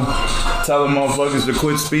around, telling motherfuckers to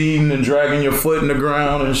quit speeding and dragging your foot in the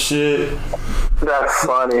ground and shit. That's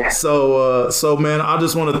funny. So man, I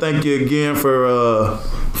just want to thank you again for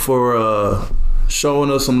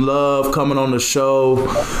showing us some love, coming on the show,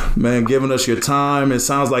 man, giving us your time. It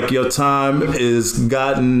sounds like your time is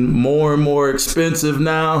gotten more and more expensive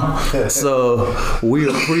now. So we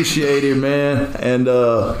appreciate it, man. And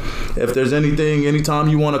if there's anytime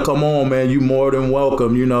you want to come on, man, you more than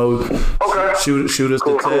welcome. You know, okay. Shoot us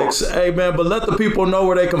the text. Cool. Hey, man, but let the people know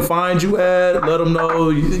where they can find you at. Let them know,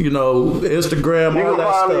 you know, Instagram, all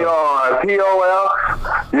that stuff. You can find me on POF.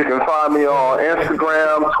 You can find me on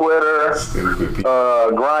Instagram, Twitter,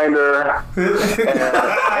 Grindr,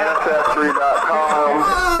 and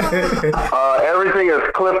Ancestry.com. Everything is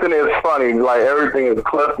Clifton is funny. Like, everything is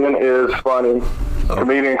Clifton is funny.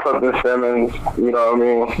 Comedian Clifton Simmons, you know what I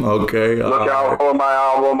mean? Okay. Look out for my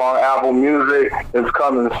album on Apple Music. It's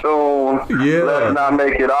coming soon. Yeah. Let's Not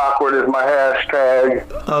Make It Awkward is my hashtag.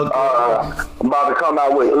 Okay. I'm about to come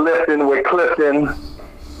out with Lifting with Clifton.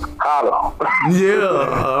 Holla.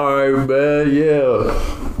 Yeah. All right, man. Yeah.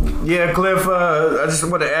 Yeah, Cliff, I just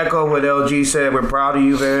want to echo what LG said. We're proud of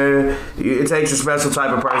you, man. It takes a special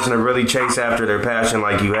type of person to really chase after their passion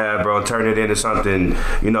like you have, bro. Turn it into something,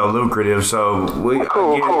 you know, lucrative. So,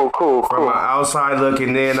 cool. From an outside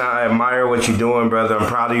looking in, I admire what you're doing, brother. I'm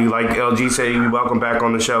proud of you. Like LG said, you're welcome back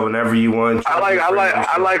on the show whenever you want.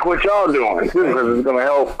 I like what y'all doing, too, because it's going to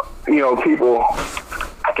help, you know, people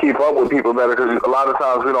keep up with people better, because a lot of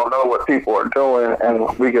times we don't know what people are doing, and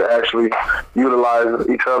we can actually utilize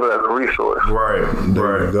each other as a resource. Right.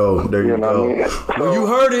 There you go. There you go. I mean? Well,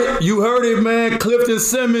 you heard it, man. Clifton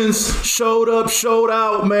Simmons showed up, showed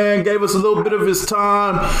out, man. Gave us a little bit of his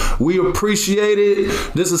time. We appreciate it.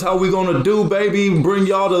 This is how we gonna do, baby. Bring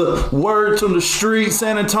y'all the word to the street.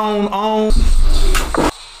 San Antonio on.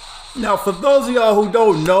 Now, for those of y'all who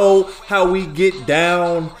don't know how we get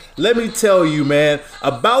down, let me tell you, man,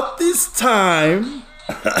 about this time,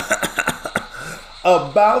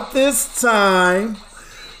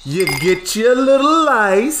 you get your little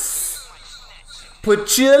ice,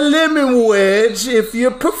 put your lemon wedge if you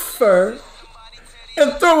prefer,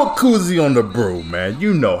 and throw a koozie on the brew, man.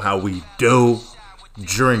 You know how we do.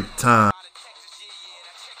 Drink time.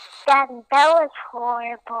 Daddy, that was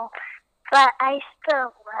horrible. But I still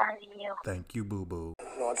love you. Thank you, boo boo.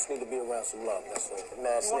 No, I just need to be around some love. That's it. You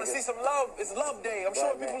want to see some love? It's Love Day. I'm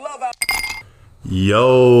showing people love out.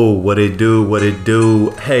 Yo, what it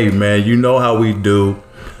do? Hey, man, you know how we do.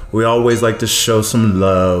 We always like to show some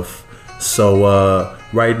love. So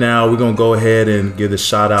right now, we're going to go ahead and give the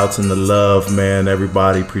shout outs and the love, man.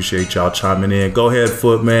 Everybody, appreciate y'all chiming in. Go ahead,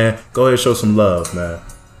 Foot, man. Go ahead and show some love, man.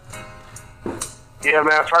 Yeah,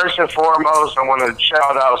 man, first and foremost, I want to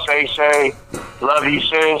shout out Say. Love you,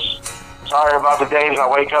 sis. Sorry about the days I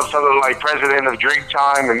wake up feeling like president of Drink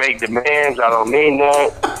Time and make demands. I don't mean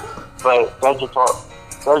that. But thank you for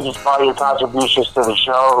all your contributions to the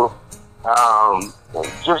show.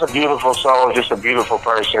 Just a beautiful soul, just a beautiful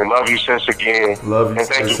person. Love you, sis, again. Love you, and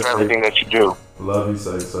thank you for everything that you do. Love you,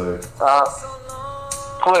 Say.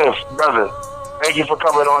 Cliff, brother, thank you for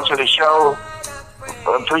coming on to the show.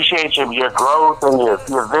 Appreciate your growth and your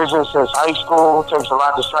vision since high school. It takes a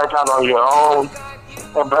lot to strike out on your own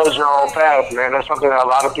and blaze your own path, man. That's something that a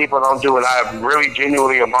lot of people don't do, and I really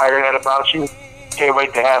genuinely admire that about you. Can't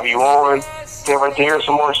wait to have you on. Can't wait to hear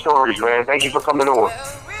some more stories, man. Thank you for coming on.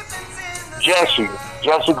 Jesse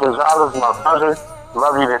Gonzalez, my brother.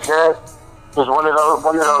 Love you to death. Just one of those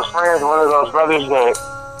friends, one of those brothers that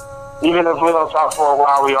even if we don't talk for a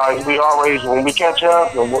while, we always, when we catch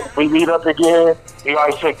up and we meet up again, we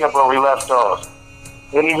always pick up where we left off.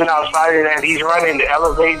 And even outside of that, he's running the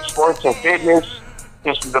Elevate Sports and Fitness.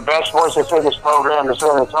 It's the best sports and fitness program in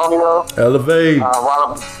San Antonio. Elevate.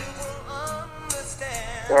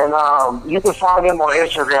 And you can find him on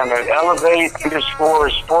Instagram at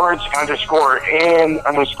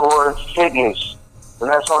Elevate_sports_and_fitness. And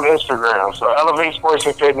that's on Instagram. So Elevate Sports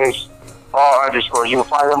and Fitness, all underscores. You can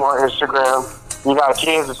find him on Instagram. You got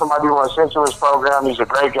kids or somebody you want to send to his program. He's a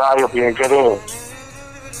great guy. He'll be in good hands.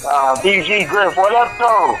 BG Griff, what up,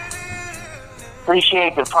 though?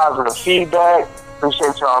 Appreciate the positive feedback.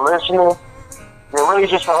 Appreciate y'all listening. You're really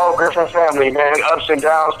just the whole Griffin family, man. Ups and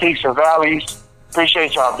downs, peaks and valleys.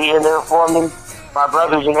 Appreciate y'all being there for me. My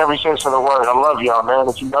brothers in every sense of the word. I love y'all, man.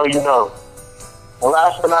 If you know, you know. And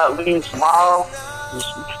last but not least, Morrow,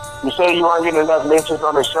 you say you aren't getting enough mentions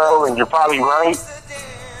on the show, and you're probably right.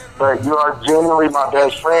 But you are genuinely my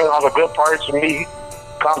best friend. All the good parts of me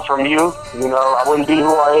come from you. You know, I wouldn't be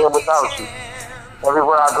who I am without you.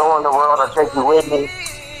 Everywhere I go in the world, I take you with me.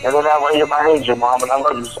 And then that way you're my angel, Mom, and I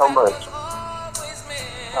love you so much.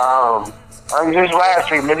 Just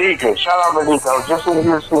lastly, Manika. Shout out Manika. Just in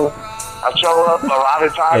Houston, I show up a lot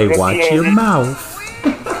of times. Hey, watch your mouth.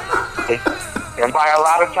 And by a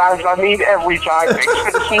lot of times, I mean every time. Thanks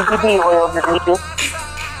for the CBD oil, Demetrius.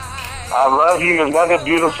 I love you, another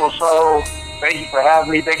beautiful soul. Thank you for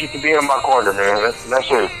having me. Thank you for being in my corner, man.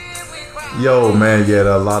 That's it. Yo, man,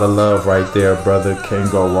 yeah, a lot of love right there, brother. Can't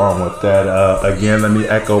go wrong with that. Again, let me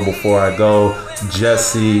echo before I go.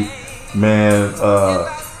 Jesse, man,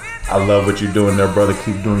 I love what you're doing there, brother.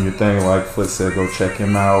 Keep doing your thing. Like Foot said, go check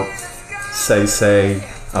him out. Say,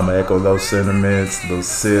 I'm going to echo those sentiments. Those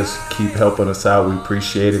sis, keep helping us out. We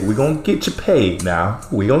appreciate it. We're going to get you paid now.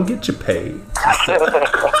 We're going to get you paid.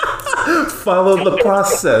 Follow the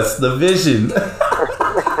process, the vision.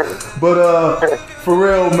 But for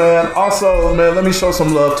real, man. Also, man, let me show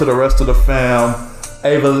some love to the rest of the fam.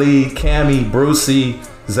 Ava Lee, Cammy, Brucey,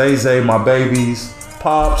 Zay, my babies,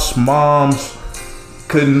 pops, moms.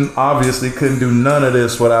 Couldn't do none of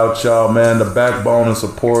this without y'all, man. The backbone and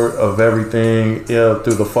support of everything, through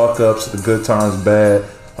the fuck ups, the good times, bad.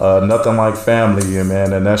 Nothing like family,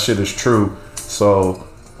 man, and that shit is true. So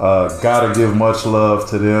gotta give much love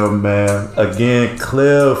to them, man. Again,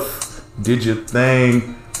 Cliff, did your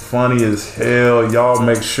thing. Funny as hell. Y'all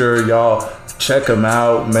make sure y'all check him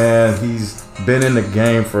out, man. He's been in the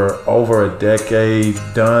game for over a decade,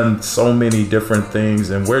 done so many different things,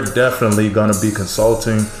 and we're definitely gonna be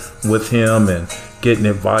consulting with him and getting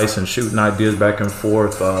advice and shooting ideas back and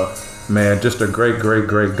forth. Man, just a great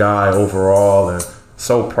guy overall, and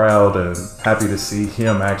so proud and happy to see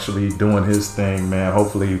him actually doing his thing, man.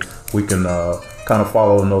 Hopefully we can kind of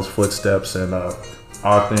follow in those footsteps, and our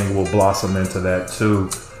thing will blossom into that too.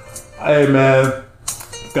 Hey, man,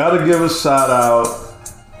 gotta give a shout out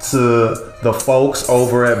to the folks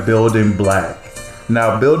over at Building Black.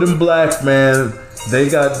 Now, Building Black, man, they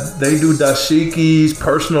do dashikis,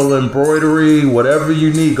 personal embroidery, whatever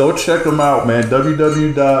you need. Go check them out, man.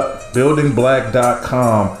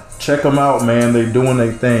 www.buildingblack.com. Check them out, man. They're doing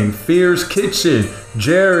their thing. Fear's Kitchen,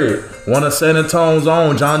 Jared, one of San Antonio's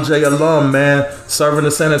own, John Jay alum, man, serving the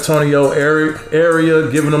San Antonio area,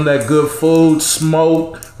 giving them that good food,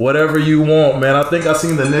 smoke, whatever you want, man. I think I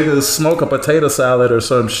seen the niggas smoke a potato salad or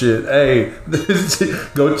some shit. Hey,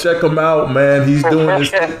 go check him out, man. He's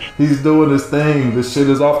doing his thing. This shit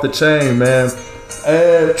is off the chain, man.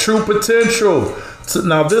 True Potential.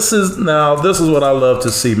 Now this is what I love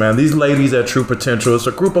to see, man. These ladies at True Potential. It's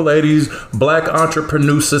a group of ladies, black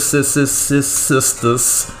entrepreneurs,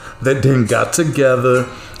 sisters that then got together,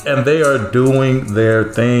 and they are doing their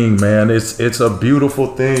thing, man. It's a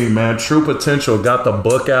beautiful thing, man. True Potential got the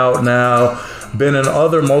book out now. Been in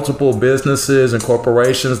other multiple businesses and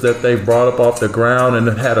corporations that they've brought up off the ground and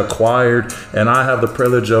had acquired, and I have the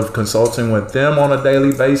privilege of consulting with them on a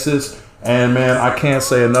daily basis. And man, I can't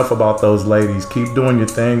say enough about those ladies. Keep doing your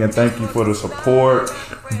thing, and thank you for the support.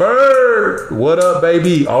 Bird, what up,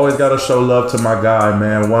 baby? Always gotta show love to my guy,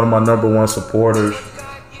 man. One of my #1 supporters.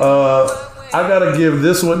 I gotta give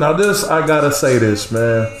this one. Now this, I gotta say this,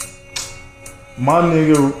 man. My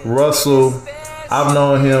nigga Russell, I've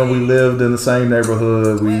known him. We lived in the same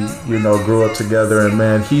neighborhood. We, grew up together. And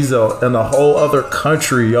man, he's in a whole other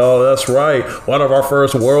country, y'all. That's right. One of our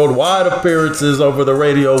first worldwide appearances over the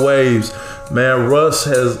radio waves. Man, Russ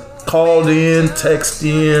has called in, texted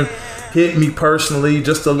in, hit me personally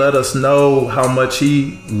just to let us know how much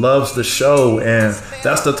he loves the show. And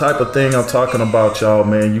that's the type of thing I'm talking about, y'all,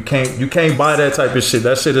 man. You can't buy that type of shit.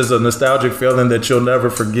 That shit is a nostalgic feeling that you'll never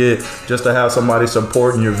forget, just to have somebody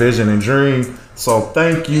supporting your vision and dream. So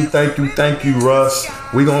thank you, Russ.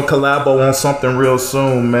 We gonna collabo on something real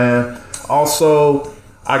soon, man. Also,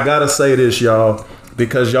 I gotta say this, y'all,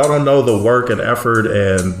 because y'all don't know the work and effort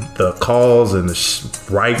and the calls and the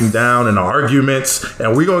writing down and the arguments,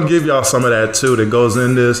 and we gonna give y'all some of that too that goes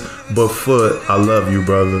in this. But Foot, I love you,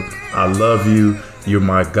 brother. I love you. You're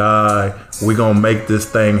my guy. We gonna make this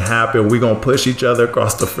thing happen. We gonna push each other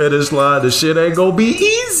across the finish line. This shit ain't gonna be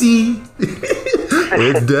easy.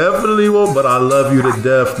 It definitely won't, but I love you to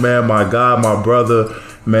death, man. My guy, my brother,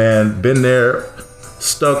 man, been there,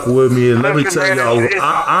 stuck with me. And let me tell y'all,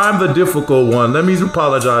 I'm the difficult one. Let me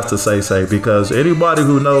apologize to Say, because anybody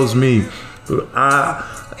who knows me, it's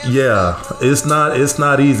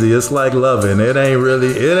not easy. It's like loving. It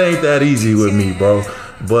ain't that easy with me, bro.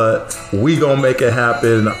 But we gonna make it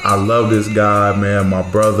happen. I love this guy, man. My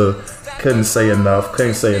brother. Can't say enough.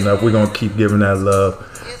 We gonna keep giving that love.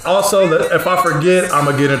 Also, if I forget, I'm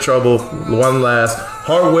gonna get in trouble. One last,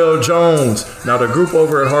 Hartwell Jones. Now, the group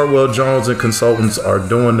over at Hartwell Jones and Consultants are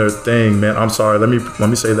doing their thing, man. I'm sorry, let me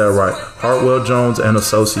say that right. Hartwell Jones and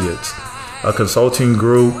Associates, a consulting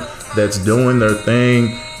group that's doing their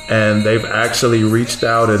thing, and they've actually reached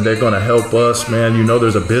out and they're gonna help us, man.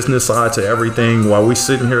 There's a business side to everything. While we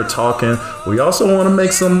sitting here talking, we also want to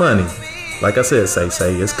make some money. like I said,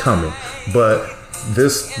 say it's coming. But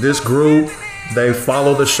this group, they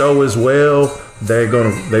follow the show as well.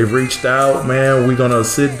 They've reached out, man. We're gonna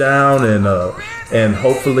sit down and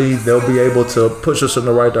hopefully they'll be able to push us in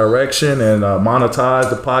the right direction and monetize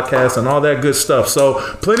the podcast and all that good stuff. So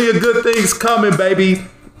plenty of good things coming, baby.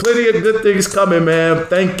 Plenty of good things coming, man.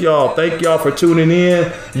 Thank y'all for tuning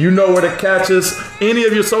in. You know where to catch us. Any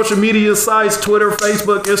of your social media sites, Twitter,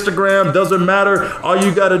 Facebook, Instagram, doesn't matter. All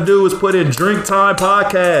you got to do is put in Drink Time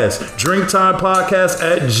Podcast. Drink Time Podcast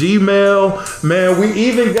at Gmail. Man, we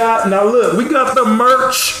even got, now look, we got the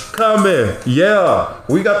merch coming. Yeah,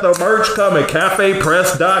 we got the merch coming.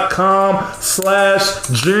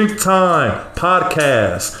 CafePress.com/drinktime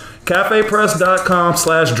podcast.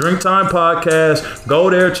 CafePress.com/drinktime podcast.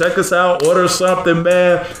 Go there, check us out, order something,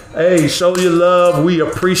 man. Hey, show your love. We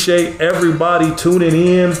appreciate everybody tuning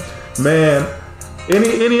in, man.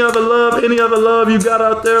 Any other love you got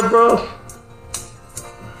out there, bro?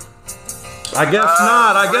 I guess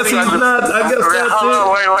not. I guess he's not. I guess that's it.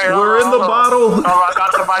 Wait, we're in the bottle. Oh, I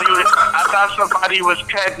thought somebody was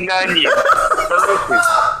petting on you. But listen,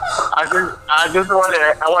 I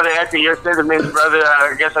want to echo your sentiments, brother.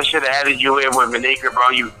 I guess I should have added you in with Manika, bro.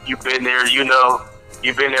 You've been there, you know.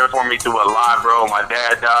 You've been there for me through a lot, bro. My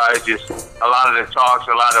dad died. Just a lot of the talks,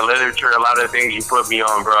 a lot of literature, a lot of things you put me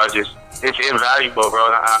on, bro. It's invaluable,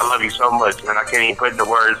 bro. I love you so much, man. I can't even put into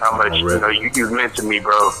words how much you meant to me,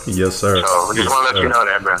 bro. Yes, sir. So I just want to let you know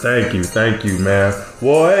that, man. Thank you, man.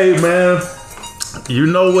 Well, hey, man, you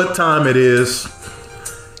know what time it is.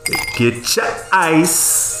 Get your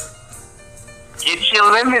ice. Get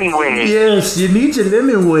your lemon wedge. Yes, you need your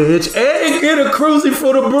lemon wedge. And get a cruising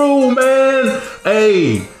for the brew, man.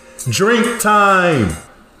 Hey, drink time.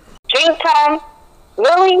 Drink time?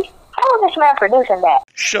 Really? How is this man producing that?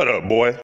 Shut up, boy.